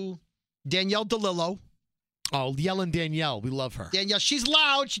to Danielle DeLillo. Oh, yelling Danielle. We love her. Danielle, she's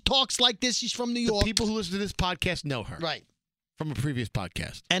loud. She talks like this. She's from New York. People who listen to this podcast know her. Right. From a previous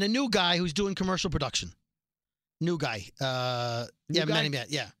podcast. And a new guy who's doing commercial production. New guy. New guy?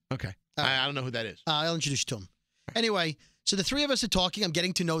 Yeah. Okay. I don't know who that is. I'll introduce you to him. Anyway, so the three of us are talking. I'm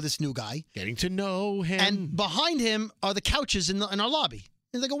getting to know this new guy. Getting to know him. And behind him are the couches in our lobby.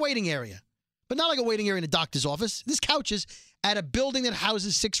 It's like a waiting area. But not like a waiting area in a doctor's office. This couch is at a building that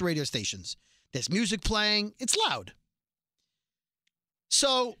houses 6 radio stations. There's music playing. It's loud.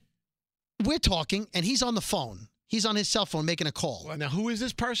 So we're talking, and he's on the phone. He's on his cell phone making a call. Well, now, who is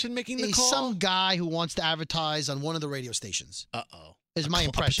this person making the He's call? some guy who wants to advertise on one of the radio stations. Uh-oh. Is my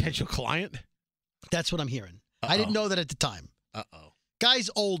impression. A potential client? That's what I'm hearing. Uh-oh. I didn't know that at the time. Uh-oh. Guy's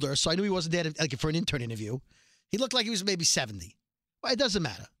older, so I knew he wasn't there for an intern interview. He looked like he was maybe 70. Well, it doesn't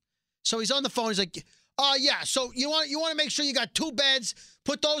matter. So he's on the phone. He's like, yeah, so you want to make sure you got 2 beds,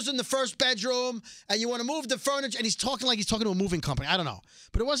 put those in the first bedroom, and you want to move the furniture. And he's talking like he's talking to a moving company. I don't know.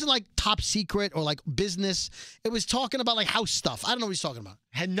 But it wasn't like top secret or like business. It was talking about like house stuff. I don't know what he's talking about.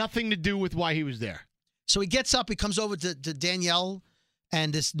 Had nothing to do with why he was there. So he gets up, he comes over to Danielle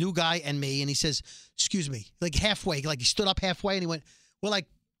and this new guy and me, and he says, excuse me, like halfway, like he stood up halfway and he went, we're like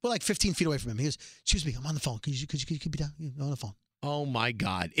 15 feet away from him. He goes, excuse me, I'm on the phone. Could you be down? I'm on the phone. Oh, my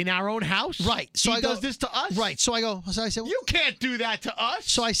God. In our own house? Right. So he does this to us? Right. So I said, you can't do that to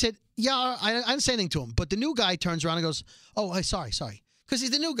us. So I said, yeah, I didn't say anything to him. But the new guy turns around and goes, oh, sorry. Because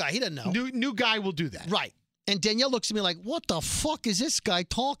he's the new guy. He doesn't know. New guy will do that. Right. And Danielle looks at me like, what the fuck is this guy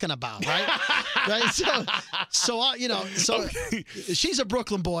talking about? Right. Right. So she's a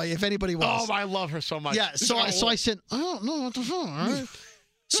Brooklyn boy, if anybody was. Oh, I love her so much. Yeah. So I said, I don't know what the fuck. Right?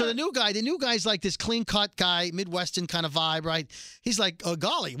 So the new guy's like this clean-cut guy, Midwestern kind of vibe, right? He's like, oh,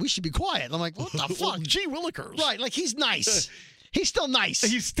 golly, we should be quiet. I'm like, what the fuck? Gee willikers. Right, like he's nice. He's still nice.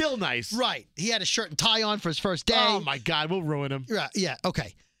 He's still nice. Right. He had a shirt and tie on for his first day. Oh, my God, we'll ruin him. Right. Yeah,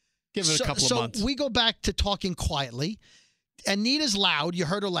 okay. Give it a couple of months. So we go back to talking quietly. Anita's loud. You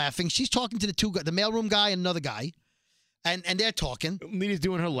heard her laughing. She's talking to the mailroom guy and another guy. And they're talking. Anita's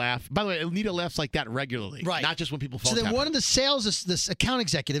doing her laugh. By the way, Anita laughs like that regularly. Right. Not just when people phone So then tap one her. of the this account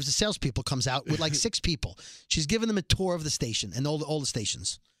executives, the salespeople, comes out with like 6 people. She's giving them a tour of the station and all the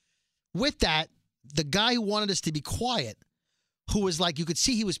stations. With that, the guy who wanted us to be quiet, who was like, you could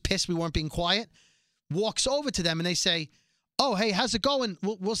see he was pissed we weren't being quiet, walks over to them and they say, oh, hey, how's it going?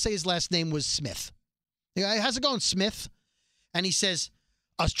 We'll say his last name was Smith. They go, hey, how's it going, Smith? And he says,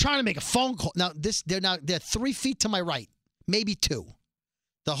 I was trying to make a phone call. Now, they're 3 feet to my right. Maybe 2.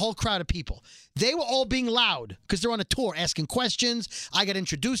 The whole crowd of people. They were all being loud because they're on a tour asking questions. I got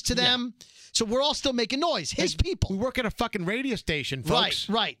introduced to them. Yeah. So we're all still making noise. His people. We work at a fucking radio station, folks.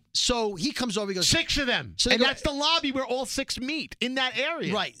 Right. So he comes over. He goes, 6 of them. So that's the lobby where all 6 meet in that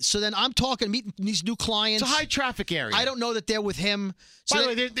area. Right. So then I'm meeting these new clients. It's a high traffic area. I don't know that they're with him. So By the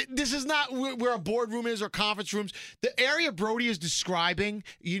way, this is not where a boardroom is or conference rooms. The area Brody is describing,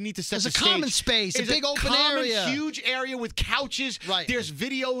 you need to set the stage. It's a common space, a big open area. Huge area with couches. Right. There's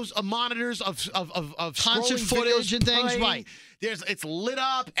videos, monitors of concert footage and things. Right. It's lit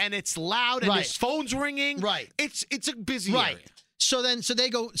up and it's loud and there's phones ringing. Right. It's a busy area. So they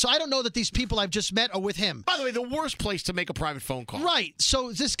go, so I don't know that these people I've just met are with him. By the way, the worst place to make a private phone call. Right.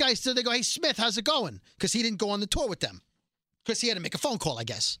 So this guy, they go, hey, Smith, how's it going? Because he didn't go on the tour with them. Because he had to make a phone call, I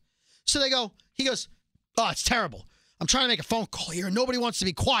guess. So he goes, oh, it's terrible. I'm trying to make a phone call here and nobody wants to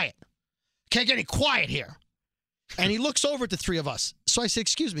be quiet. Can't get any quiet here. And he looks over at the three of us. So I said,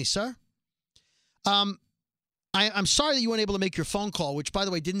 excuse me, sir. I'm sorry that you weren't able to make your phone call, which, by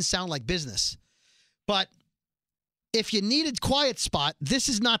the way, didn't sound like business. But if you needed a quiet spot, this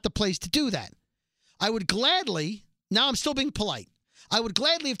is not the place to do that. I would gladly, now I'm still being polite, I would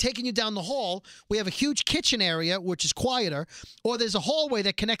gladly have taken you down the hall. We have a huge kitchen area, which is quieter, or there's a hallway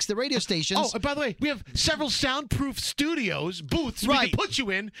that connects the radio stations. Oh, and by the way, we have several soundproof studios, booths we can put you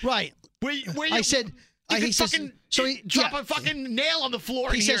in. Right. Where you, I said... he fucking drop a fucking nail on the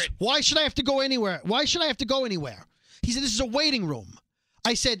floor. He says, "Why should I have to go anywhere? Why should I have to go anywhere?" He said, "This is a waiting room."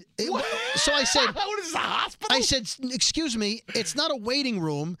 I said, what? So I said, "What is this, a hospital?" I said, "Excuse me, it's not a waiting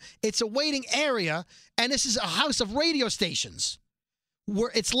room. It's a waiting area, and this is a house of radio stations.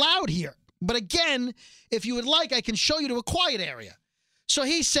 Where it's loud here. But again, if you would like, I can show you to a quiet area." So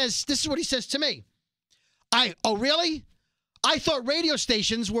he says, "This is what he says to me. Oh really? I thought radio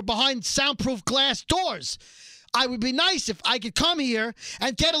stations were behind soundproof glass doors. I would be nice if I could come here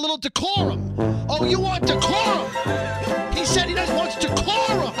and get a little decorum." Oh, you want decorum? He said he wants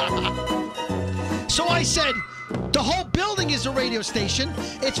decorum. So I said, the whole building is a radio station.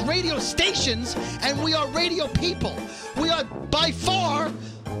 It's radio stations, and we are radio people. We are by far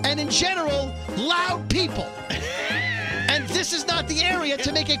and in general loud people. And this is not the area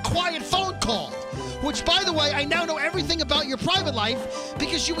to make a quiet phone call. Which, by the way, I now know everything about your private life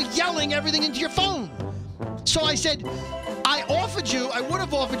because you were yelling everything into your phone. So I said, I would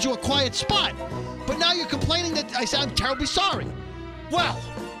have offered you a quiet spot, but now you're complaining that I sound terribly sorry. Well,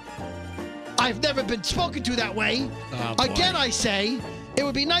 I've never been spoken to that way. Oh, again, I say, it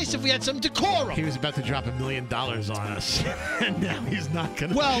would be nice if we had some decorum. He was about to drop $1 million on us, and now he's not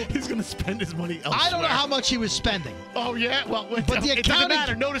going to. Well, he's going to spend his money elsewhere. I don't know how much he was spending. Oh, yeah? Well, but it doesn't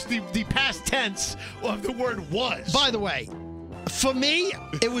matter. Notice the past tense of the word was. By the way, for me,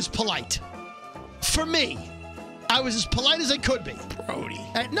 it was polite. For me, I was as polite as I could be. Brody.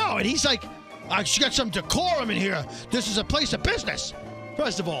 And he's like, I got some decorum in here. This is a place of business.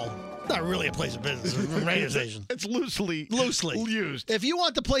 First of all, not really a place of business. It's a radio station. It's loosely used. If you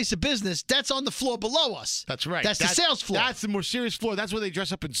want the place of business, that's on the floor below us. That's right. That's the sales floor. That's the more serious floor. That's where they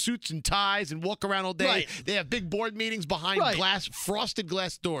dress up in suits and ties and walk around all day. Right. They have big board meetings behind frosted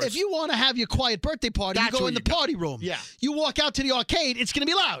glass doors. If you want to have your quiet birthday party, you go in the party room. Yeah. You walk out to the arcade, it's going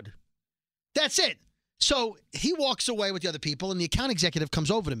to be loud. That's it. So he walks away with the other people, and the account executive comes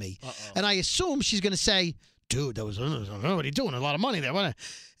over to me. And I assume she's going to say, dude, that was, I don't know what he's doing, a lot of money there.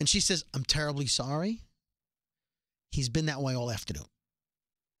 And she says, I'm terribly sorry. He's been that way all afternoon.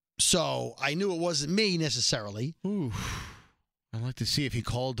 So I knew it wasn't me necessarily. Ooh. I'd like to see if he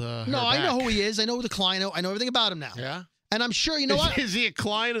called her No, I back. know who he is. I know the client. I know everything about him now. Yeah? And I'm sure, you know what? Is he a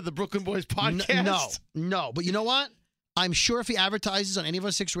client of the Brooklyn Boys podcast? No. But you know what? I'm sure if he advertises on any of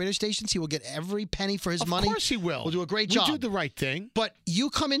our 6 radio stations, he will get every penny for his money. Of course he will. We'll do a great job. We'll do the right thing. But you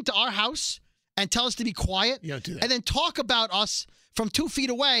come into our house and tell us to be quiet. You don't do that. And then talk about us from 2 feet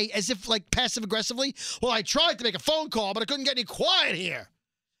away as if, like, passive-aggressively. Well, I tried to make a phone call, but I couldn't get any quiet here.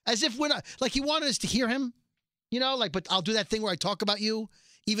 As if we're not, like, he wanted us to hear him. You know, like, but I'll do that thing where I talk about you,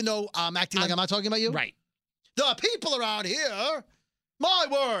 even though I'm acting like I'm not talking about you. Right. The people around here, my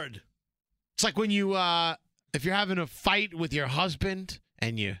word. It's like when you, if you're having a fight with your husband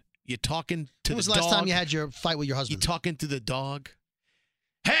and you're talking to the dog. When was the last time you had your fight with your husband? You're talking to the dog.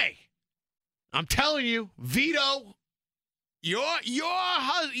 Hey, I'm telling you, Vito, your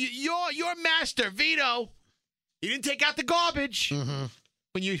master, Vito, he didn't take out the garbage. Mm-hmm.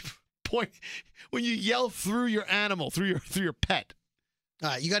 When you yell through your animal, through your pet. All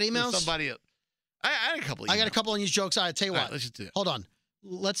right, you got emails? Somebody else. I had a couple of emails. I got a couple of these jokes. All right, tell you what. All right, let's just do it. Hold on.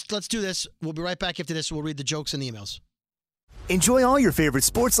 Let's do this. We'll be right back after this. We'll read the jokes and the emails. Enjoy all your favorite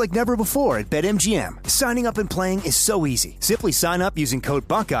sports like never before at BetMGM. Signing up and playing is so easy. Simply sign up using code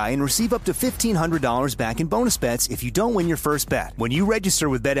Buckeye and receive up to $1,500 back in bonus bets if you don't win your first bet. When you register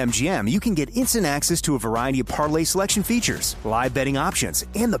with BetMGM, you can get instant access to a variety of parlay selection features, live betting options,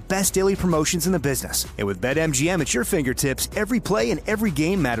 and the best daily promotions in the business. And with BetMGM at your fingertips, every play and every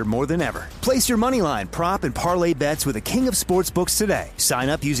game matter more than ever. Place your moneyline, prop, and parlay bets with the king of sportsbooks today. Sign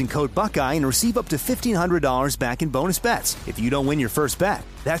up using code Buckeye and receive up to $1,500 back in bonus bets if you don't win your first bet.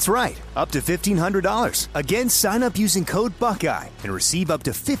 That's right, up to $1,500. Again, sign up using code Buckeye and receive up to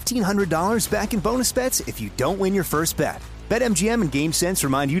 $1,500 back in bonus bets if you don't win your first bet. BetMGM and GameSense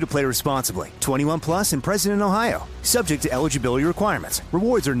remind you to play responsibly. 21 plus and present in Ohio. Subject to eligibility requirements.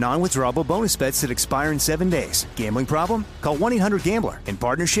 Rewards are non-withdrawable bonus bets that expire in 7 days. Gambling problem? Call 1-800-GAMBLER in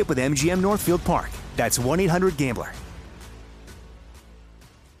partnership with MGM Northfield Park. That's 1-800-GAMBLER.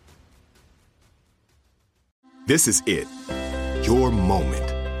 This is it. Your moment.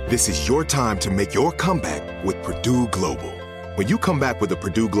 This is your time to make your comeback with Purdue Global. When you come back with a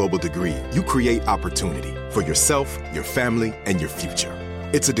Purdue Global degree, you create opportunity for yourself, your family, and your future.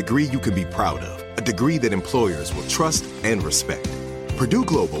 It's a degree you can be proud of, a degree that employers will trust and respect. Purdue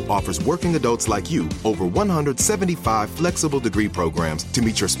Global offers working adults like you over 175 flexible degree programs to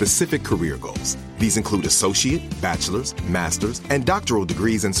meet your specific career goals. These include associate, bachelor's, master's, and doctoral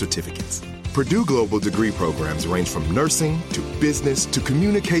degrees and certificates. Purdue Global degree programs range from nursing to business to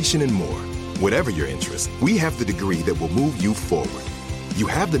communication and more. Whatever your interest, we have the degree that will move you forward. You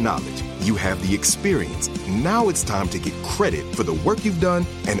have the knowledge, you have the experience. Now it's time to get credit for the work you've done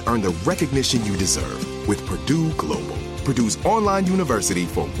and earn the recognition you deserve with Purdue Global, Purdue's online university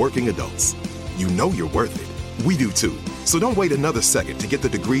for working adults. You know you're worth it. We do too. So don't wait another second to get the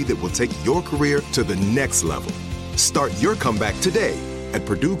degree that will take your career to the next level. Start your comeback today at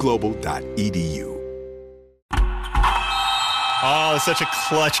purdueglobal.edu. Oh, such a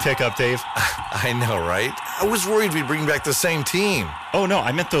clutch pickup, Dave. I know, right? I was worried we'd bring back the same team. Oh, no,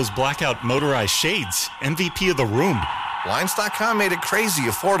 I meant those blackout motorized shades. MVP of the room. Blinds.com made it crazy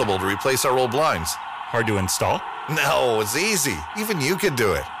affordable to replace our old blinds. Hard to install? No, it's easy. Even you could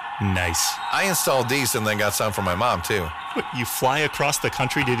do it. Nice. I installed these and then got some for my mom, too. What, you fly across the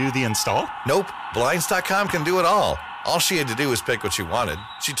country to do the install? Nope. Blinds.com can do it all. All she had to do was pick what she wanted.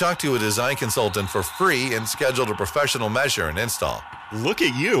 She talked to a design consultant for free and scheduled a professional measure and install. Look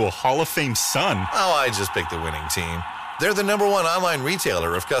at you, a Hall of Fame son. Oh, I just picked the winning team. They're the #1 online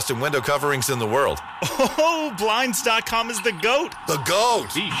retailer of custom window coverings in the world. Oh, Blinds.com is the GOAT. The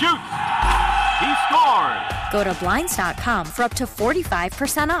GOAT. He shoots. He scores. Go to Blinds.com for up to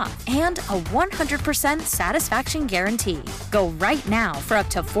 45% off and a 100% satisfaction guarantee. Go right now for up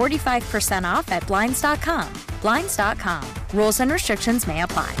to 45% off at Blinds.com. Blinds.com. Rules and restrictions may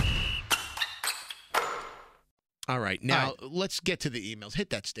apply. All right, now let's get to the emails. Hit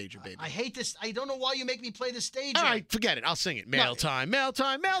that stager, baby. I hate this. I don't know why you make me play the stager. All right, forget it. I'll sing it. Mail time, mail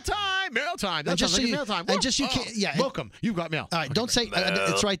time, mail time, mail time. That sounds like mail time. And just you can't. Yeah. Welcome. You've got mail. All right, don't say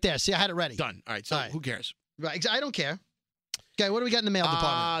it's right there. See, I had it ready. Done. All right, so who cares? Right, I don't care. Okay, what do we got in the mail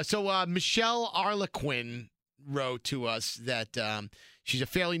department? So Michelle Arlequin wrote to us that she's a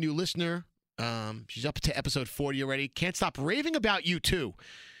fairly new listener. She's up to episode 40 already. Can't stop raving about you, too.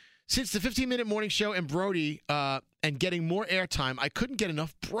 Since the 15-minute morning show and Brody and getting more airtime, I couldn't get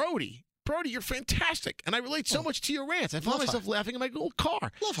enough Brody. Brody, you're fantastic. And I relate so much to your rants. I found myself laughing in my old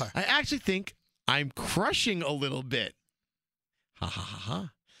car. Love her. I actually think I'm crushing a little bit. Ha, ha, ha,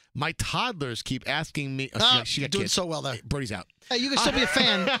 ha. My toddlers keep asking me. She got doing kids. so well there. Brody's out. Hey, you can still be a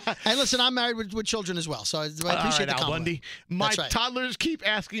fan. And listen, I'm married with children as well, so I appreciate the compliment. Bundy. My toddlers keep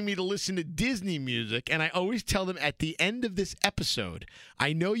asking me to listen to Disney music, and I always tell them at the end of this episode,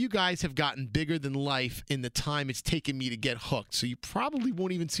 I know you guys have gotten bigger than life in the time it's taken me to get hooked, so you probably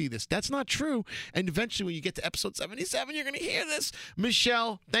won't even see this. That's not true. And eventually, when you get to episode 77, you're going to hear this.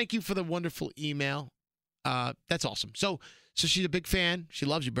 Michelle, thank you for the wonderful email. That's awesome. So she's a big fan. She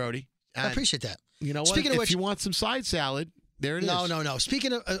loves you, Brody. I appreciate that. You know what? Speaking of which, if you want some side salad, there it is. No.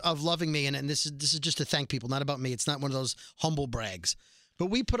 Speaking of loving me, and this is just to thank people, not about me. It's not one of those humble brags. But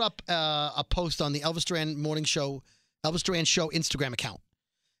we put up a post on the Elvis Duran Show Instagram account.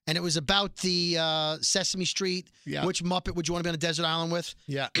 And it was about the Sesame Street. Yeah. Which Muppet would you want to be on a desert island with?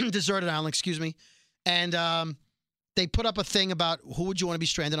 Yeah. Deserted island, excuse me. And they put up a thing about who would you want to be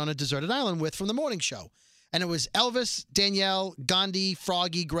stranded on a deserted island with from the morning show. And it was Elvis, Danielle, Gandhi,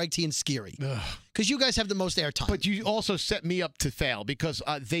 Froggy, Greg T, and Skeery. Because you guys have the most airtime. But you also set me up to fail because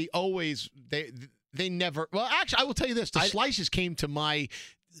they never. Well, actually, I will tell you this: the slices came to my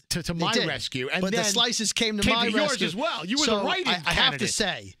rescue, and but then the slices came to my rescue yours as well. You were the writing candidate. I have to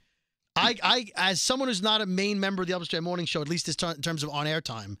say, I as someone who's not a main member of the Elvis Duran Morning Show, at least in terms of on-air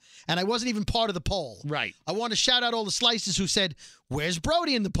time, and I wasn't even part of the poll. Right. I want to shout out all the slices who said, "Where's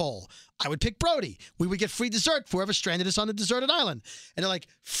Brody in the poll?" I would pick Brody. We would get free dessert for whoever stranded us on a deserted island. And they're like,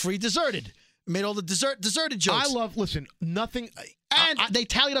 free deserted. Made all the deserted jokes. Nothing. And they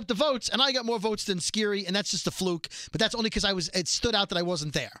tallied up the votes, and I got more votes than Skeery, and that's just a fluke. But that's only because it stood out that I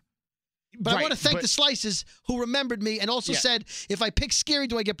wasn't there. But I want to thank the slices who remembered me and also said, if I pick Skeery,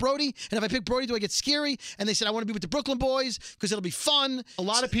 do I get Brody? And if I pick Brody, do I get Skeery? And they said, I want to be with the Brooklyn Boys because it'll be fun. A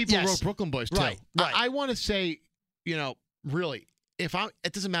lot of people wrote Brooklyn Boys, too. Right. I want to say, really, it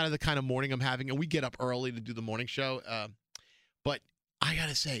doesn't matter the kind of morning I'm having, and we get up early to do the morning show, but I got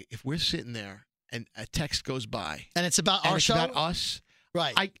to say, if we're sitting there and a text goes by. And it's about our show? About us.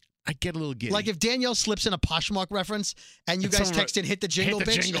 Right. I get a little giddy. Like if Danielle slips in a Poshmark reference and you guys text in, hit the jingle, hit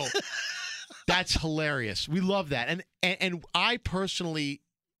the bitch. Jingle. That's hilarious. We love that. And I personally,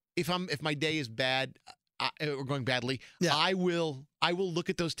 if my day is bad or going badly, I will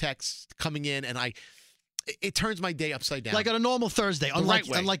look at those texts coming in and it turns my day upside down. Like on a normal Thursday,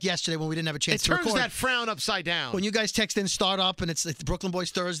 unlike yesterday when we didn't have a chance to record. It turns that frown upside down. When you guys text in startup and it's the Brooklyn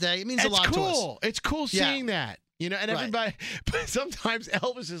Boys Thursday, it means a lot to us. It's cool seeing that. You know, and everybody, but sometimes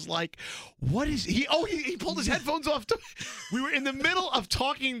Elvis is like, what is he? Oh, he pulled his headphones off. We were in the middle of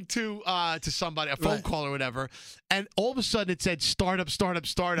talking to somebody, a phone call or whatever, and all of a sudden it said startup.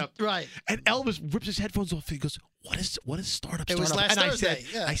 Right. And Elvis rips his headphones off and he goes, what is startup? It was last Thursday.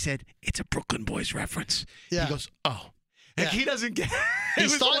 I said, it's a Brooklyn Boys reference. Yeah. He goes, oh. And he doesn't get it.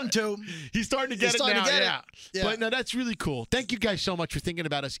 He's starting to. He's starting to get it now. Yeah. But no, that's really cool. Thank you guys so much for thinking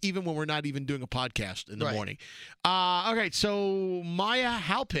about us, even when we're not even doing a podcast in the morning. All right, so Maya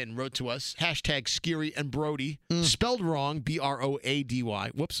Halpin wrote to us, hashtag Skeery and Brody, spelled wrong, Brody.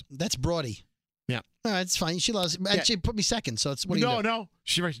 Whoops. That's Brody. Yeah. All right, it's fine. She loves it. And she put me second, so it's what do you do? No.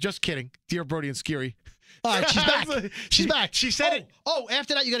 She writes, just kidding. Dear Brody and Skeery. All right, she's back. She's back. She said it. Oh,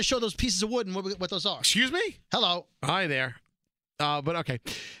 after that, you got to show those pieces of wood and what those are. Excuse me? Hello. Hi there. But okay.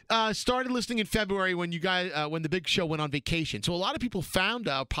 Started listening in February when you guys when the Big Show went on vacation. So a lot of people found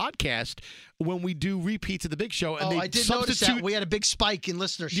our podcast when we do repeats of the Big Show. And I did notice that. We had a big spike in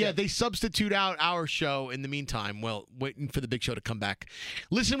listenership. Yeah, they substitute out our show in the meantime. Well, waiting for the Big Show to come back.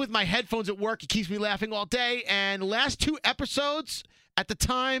 Listen with my headphones at work. It keeps me laughing all day. And last 2 episodes at the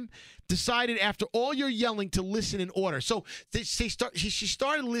time decided after all your yelling to listen in order. So she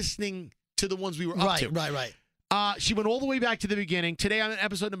started listening to the ones we were up to. Right. She went all the way back to the beginning. Today I'm on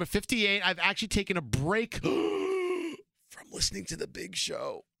episode number 58. I've actually taken a break from listening to the Big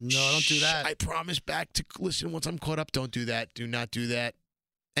Show. No, don't do that. I promise back to listen once I'm caught up. Don't do that. Do not do that.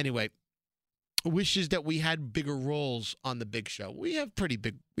 Anyway, wishes that we had bigger roles on the Big Show. We have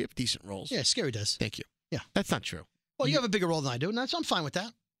decent roles. Yeah, Skeery does. Thank you. Yeah. That's not true. Well, you have a bigger role than I do, and I'm fine with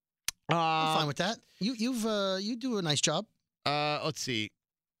that. I'm fine with that. You do a nice job. Let's see.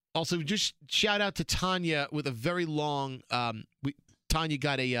 Also, just shout out to Tanya with a very long. Tanya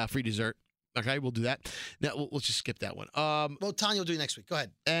got a free dessert. Okay, we'll do that. Now let's just skip that one. Well, Tanya will do next week. Go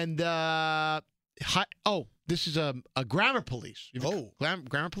ahead. And this is a grammar police.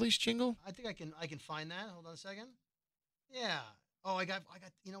 Grammar police jingle. I think I can find that. Hold on a second. Yeah. Oh, I got.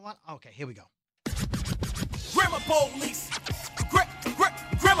 You know what? Okay, here we go. Grammar police.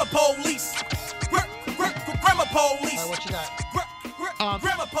 Grammar police. Grammar police. What you got?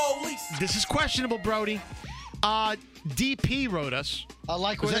 Grammar police. This is questionable, Brody. DP wrote us. I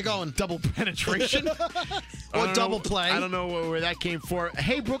like where they're going. Double penetration. Or double play. I don't know where that came for.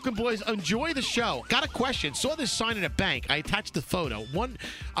 Hey, Brooklyn Boys, enjoy the show. Got a question. Saw this sign at a bank. I attached the photo. One,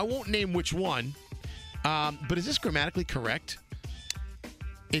 I won't name which one, but is this grammatically correct?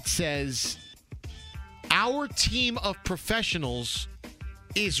 It says, our team of professionals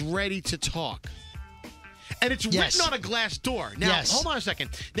is ready to talk. And it's written on a glass door. Now, hold on a second.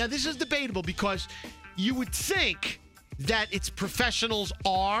 Now, this is debatable because you would think that it's professionals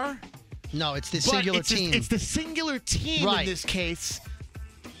are. No, it's the singular team. It's the singular team in this case.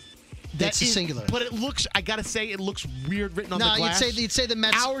 That's singular. But it looks, I got to say, it looks weird written on the glass. No, you'd say the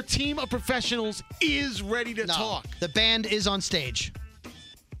Mets. Our team of professionals is ready to talk. The band is on stage.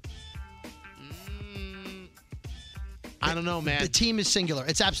 I don't know, man. The team is singular.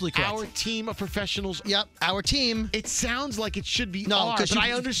 It's absolutely correct. Our team of professionals. Yep, our team. It sounds like it should be our, but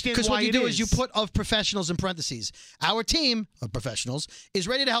I understand why because what you do is is you put of professionals in parentheses. Our team of professionals is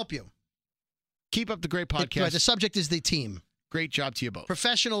ready to help you. Keep up the great podcast. The subject is the team. Great job to you both.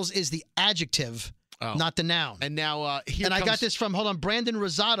 Professionals is the adjective, not the noun. And now here I got this from, Brandon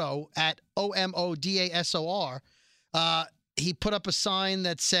Rosado at OMODASOR. He put up a sign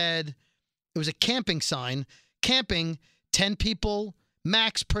that said, it was a camping sign, camping, 10 people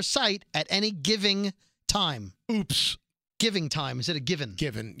max per site at any giving time. Oops. Giving time instead of given.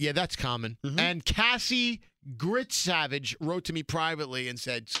 Given. Yeah, that's common. Mm-hmm. And Cassie Grit Savage wrote to me privately and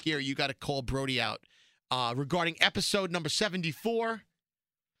said, Skeery, you got to call Brody out regarding episode number 74.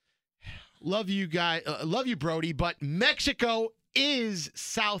 Love you guys. Love you, Brody, but Mexico is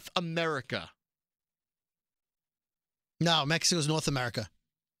South America. No, Mexico's North America.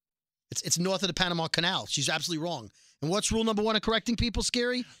 It's north of the Panama Canal. She's absolutely wrong. And what's rule number 1 of correcting people,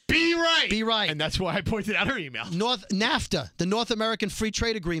 Skeery? Be right. Be right. And that's why I pointed out her email. NAFTA, the North American Free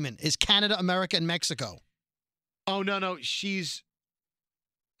Trade Agreement, is Canada, America, and Mexico. Oh, no. She's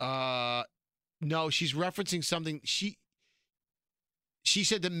she's referencing something. She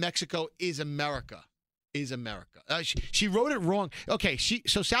said that Mexico is America. Is America. She wrote it wrong. Okay,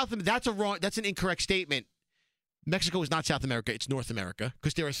 that's an incorrect statement. Mexico is not South America. It's North America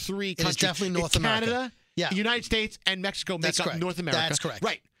because there are 3 countries. It's definitely North America. Canada, the United States, and Mexico make up North America. That's correct.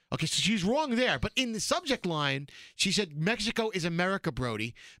 Right. Okay, so she's wrong there. But in the subject line, she said Mexico is America,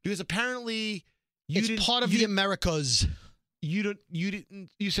 Brody, because apparently It's part of the Americas. You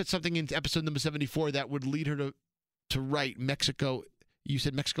said something in episode number 74 that would lead her to write Mexico. You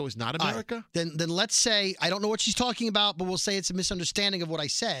said Mexico is not America? Then let's say, I don't know what she's talking about, but we'll say it's a misunderstanding of what I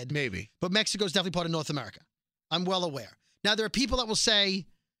said. Maybe. But Mexico is definitely part of North America. I'm well aware. Now, there are people that will say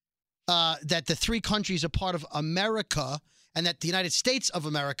that the three countries are part of America and that the United States of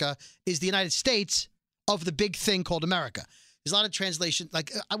America is the United States of the big thing called America. There's a lot of translation.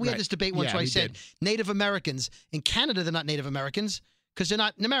 Like, we had this debate once where I said Native Americans. In Canada, they're not Native Americans because they're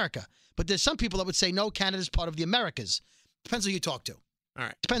not in America. But there's some people that would say, no, Canada's part of the Americas. Depends who you talk to. All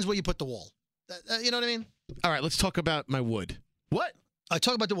right. Depends where you put the wall. You know what I mean? All right, let's talk about my wood. What? I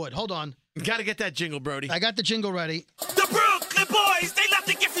talk about the wood. Hold on. Got to get that jingle, Brody. I got the jingle ready. The Brooklyn boys, they love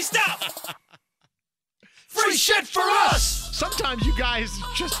the Giffy stuff. Free shit for us. Sometimes you guys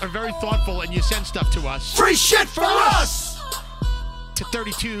just are very thoughtful and you send stuff to us. Free shit for us. To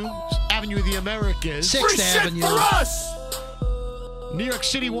 32 Avenue of the Americas. 6th Avenue. Shit for us. New York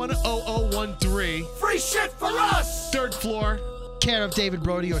City 10013. Free shit for us. 3rd floor. Care of David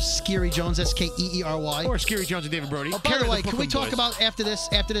Brody or Skeery Jones, Skeery. Or Skeery Jones and David Brody. Oh, by the way, can we talk about after this,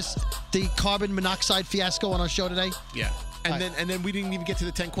 the carbon monoxide fiasco on our show today? Yeah. And then we didn't even get to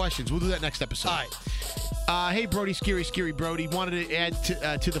the 10 questions. We'll do that next episode. All right. Hey, Brody, Skeery Brody. Wanted to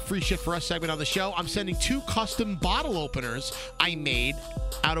add to the free shit for us segment on the show. I'm sending 2 custom bottle openers I made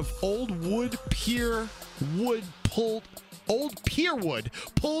out of old pier wood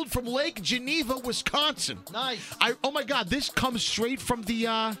pulled from Lake Geneva, Wisconsin. Nice. Oh my God, this comes straight from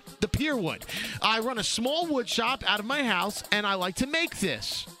the pier wood. I run a small wood shop out of my house, and I like to make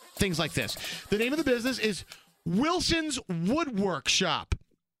things like this. The name of the business is Wilson's Woodwork Shop.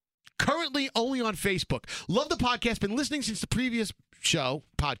 Currently only on Facebook. Love the podcast. Been listening since the previous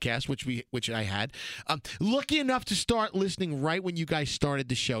podcast, which I had. Lucky enough to start listening right when you guys started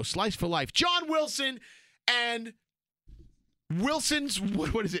the show. Slice for Life. John Wilson and Wilson's,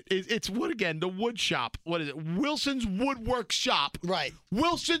 what is it? It's wood again, the wood shop. What is it? Wilson's Woodwork Shop. Right.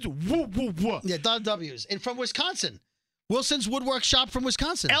 Wilson's Yeah, W's. And from Wisconsin. Wilson's Woodwork Shop from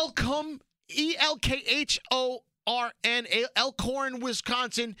Wisconsin. Elkhorn, Elkhorn,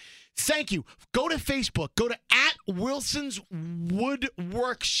 Wisconsin. Thank you. Go to Facebook. Go to @Wilson's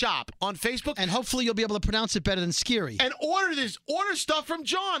Woodwork Shop on Facebook. And hopefully you'll be able to pronounce it better than Skeery. And order stuff from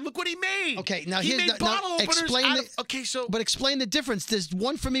John. Look what he made. Okay, now he made bottle openers. But explain the difference. There's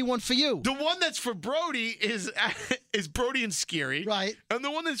one for me, one for you. The one that's for Brody is Brody and Skeery. Right. And the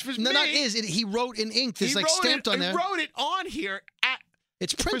one that's for me. No, he wrote in ink. There's stamped on there. He wrote it on here.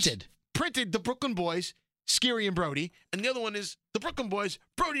 It's printed. Printed the Brooklyn Boys, Skeery and Brody, and the other one is the Brooklyn Boys,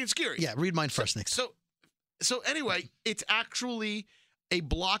 Brody and Skeery. Yeah, read mine first, Nick. So anyway, it's actually a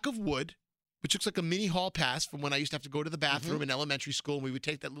block of wood, which looks like a mini hall pass from when I used to have to go to the bathroom in elementary school, and we would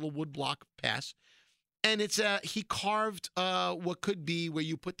take that little wood block pass. And it's he carved what could be where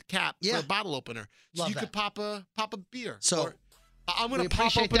you put the cap for a bottle opener, so you could pop a beer. So I'm going to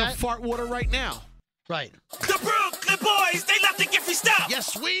pop open a fart water right now. Right. The Brooklyn boys, they love the Giffy stuff.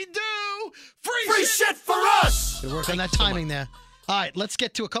 Yes, we do. Free shit for us. Good work on that timing there. All right, let's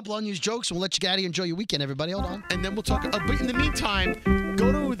get to a couple unused jokes, and we'll let you get out of here. Enjoy your weekend, everybody. Hold on. And then we'll talk. But in the meantime,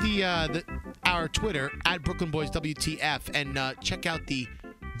 go to our Twitter @BrooklynBoysWTF and check out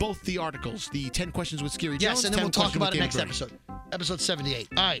both the articles, the 10 questions with Skeery Jones. Yes, and then we'll talk about it next episode. Episode 78.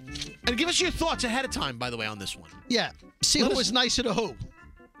 All right. And give us your thoughts ahead of time, by the way, on this one. Yeah. See who was nicer to who. All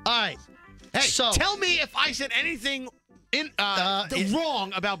right. Hey, tell me if I said anything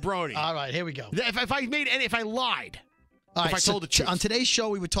wrong about Brody. All right, here we go. If I lied. All right, if I told the truth. On today's show,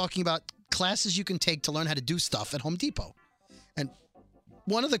 we were talking about classes you can take to learn how to do stuff at Home Depot. And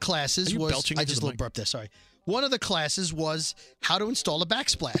one of the classes was... I just little burped there, sorry. One of the classes was how to install a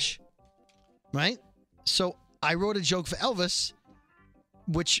backsplash. Right? So I wrote a joke for Elvis,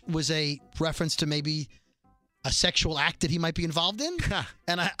 which was a reference to maybe a sexual act that he might be involved in.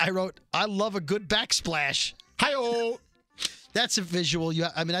 And I wrote, I love a good backsplash. Hi-oh. That's a visual.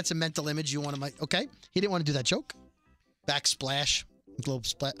 That's a mental image you want to make. Okay. He didn't want to do that joke. Backsplash. Globe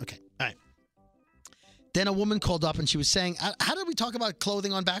splat. Okay. All right. Then a woman called up and she was saying, how did we talk about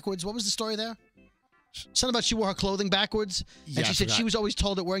clothing on backwards? What was the story there? Something about she wore her clothing backwards. Yeah, and she said she was always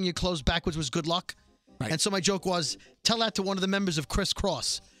told that wearing your clothes backwards was good luck. Right. And so my joke was, tell that to one of the members of Criss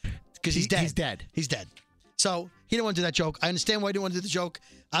Cross. Because he's dead. He's dead. So he didn't want to do that joke. I understand why he didn't want to do the joke.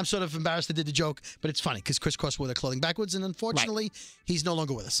 I'm sort of embarrassed I did the joke, but it's funny because Criss Cross wore their clothing backwards, and unfortunately, he's no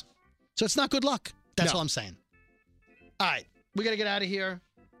longer with us. So it's not good luck. That's all I'm saying. All right. We got to get out of here.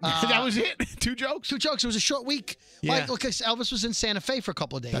 That was it? 2 jokes? 2 jokes. It was a short week. Yeah. Because Elvis was in Santa Fe for a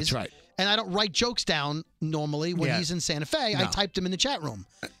couple of days. That's right. And I don't write jokes down normally when he's in Santa Fe. I typed them in the chat room.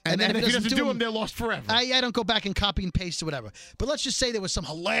 And then if he doesn't do them, they're lost forever. I don't go back and copy and paste or whatever. But let's just say there was some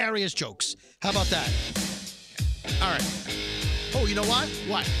hilarious jokes. How about that? All right. Oh, you know what?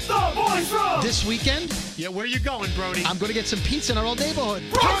 What? The boys from This weekend, Yeah, where you going, Brody? I'm going to get some pizza in our old neighborhood.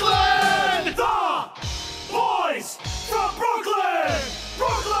 Brooklyn! The boys from Brooklyn!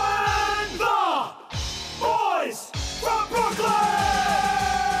 Brooklyn! The boys from Brooklyn!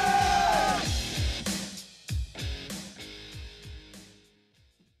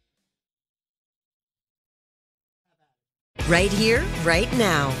 Right here, right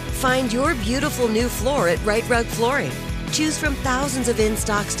now. Find your beautiful new floor at Right Rug Flooring. Choose from thousands of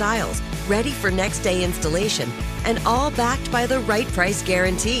in-stock styles, ready for next day installation, and all backed by the right price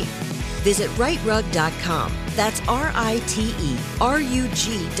guarantee. Visit rightrug.com. That's RITERUG.com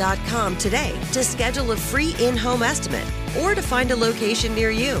today to schedule a free in-home estimate or to find a location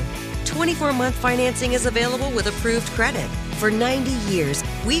near you. 24-month financing is available with approved credit. For 90 years,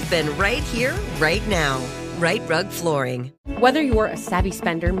 we've been right here, right now. Right Rug Flooring. Whether you're a savvy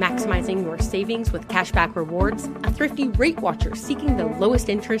spender maximizing your savings with cashback rewards, a thrifty rate watcher seeking the lowest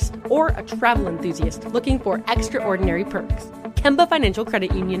interest, or a travel enthusiast looking for extraordinary perks, Kemba Financial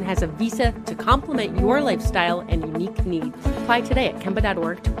Credit Union has a visa to complement your lifestyle and unique needs. Apply today at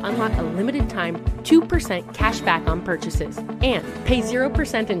Kemba.org to unlock a limited time 2% cash back on purchases and pay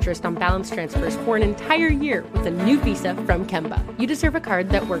 0% interest on balance transfers for an entire year with a new visa from Kemba. You deserve a card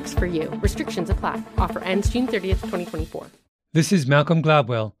that works for you. Restrictions apply. Offer ends June 30th, 2024. This is Malcolm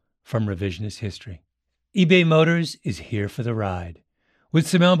Gladwell from Revisionist History. eBay Motors is here for the ride. With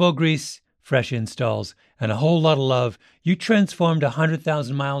some elbow grease, fresh installs, and a whole lot of love, you transformed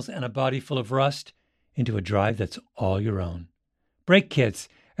 100,000 miles and a body full of rust into a drive that's all your own. Brake kits,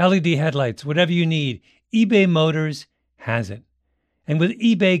 LED headlights, whatever you need, eBay Motors has it. And with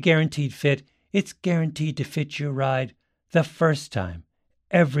eBay Guaranteed Fit, it's guaranteed to fit your ride the first time,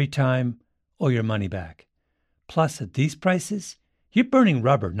 every time, or your money back. Plus, at these prices, you're burning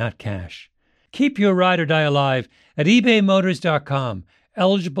rubber, not cash. Keep your ride or die alive at ebaymotors.com.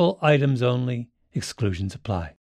 Eligible items only. Exclusions apply.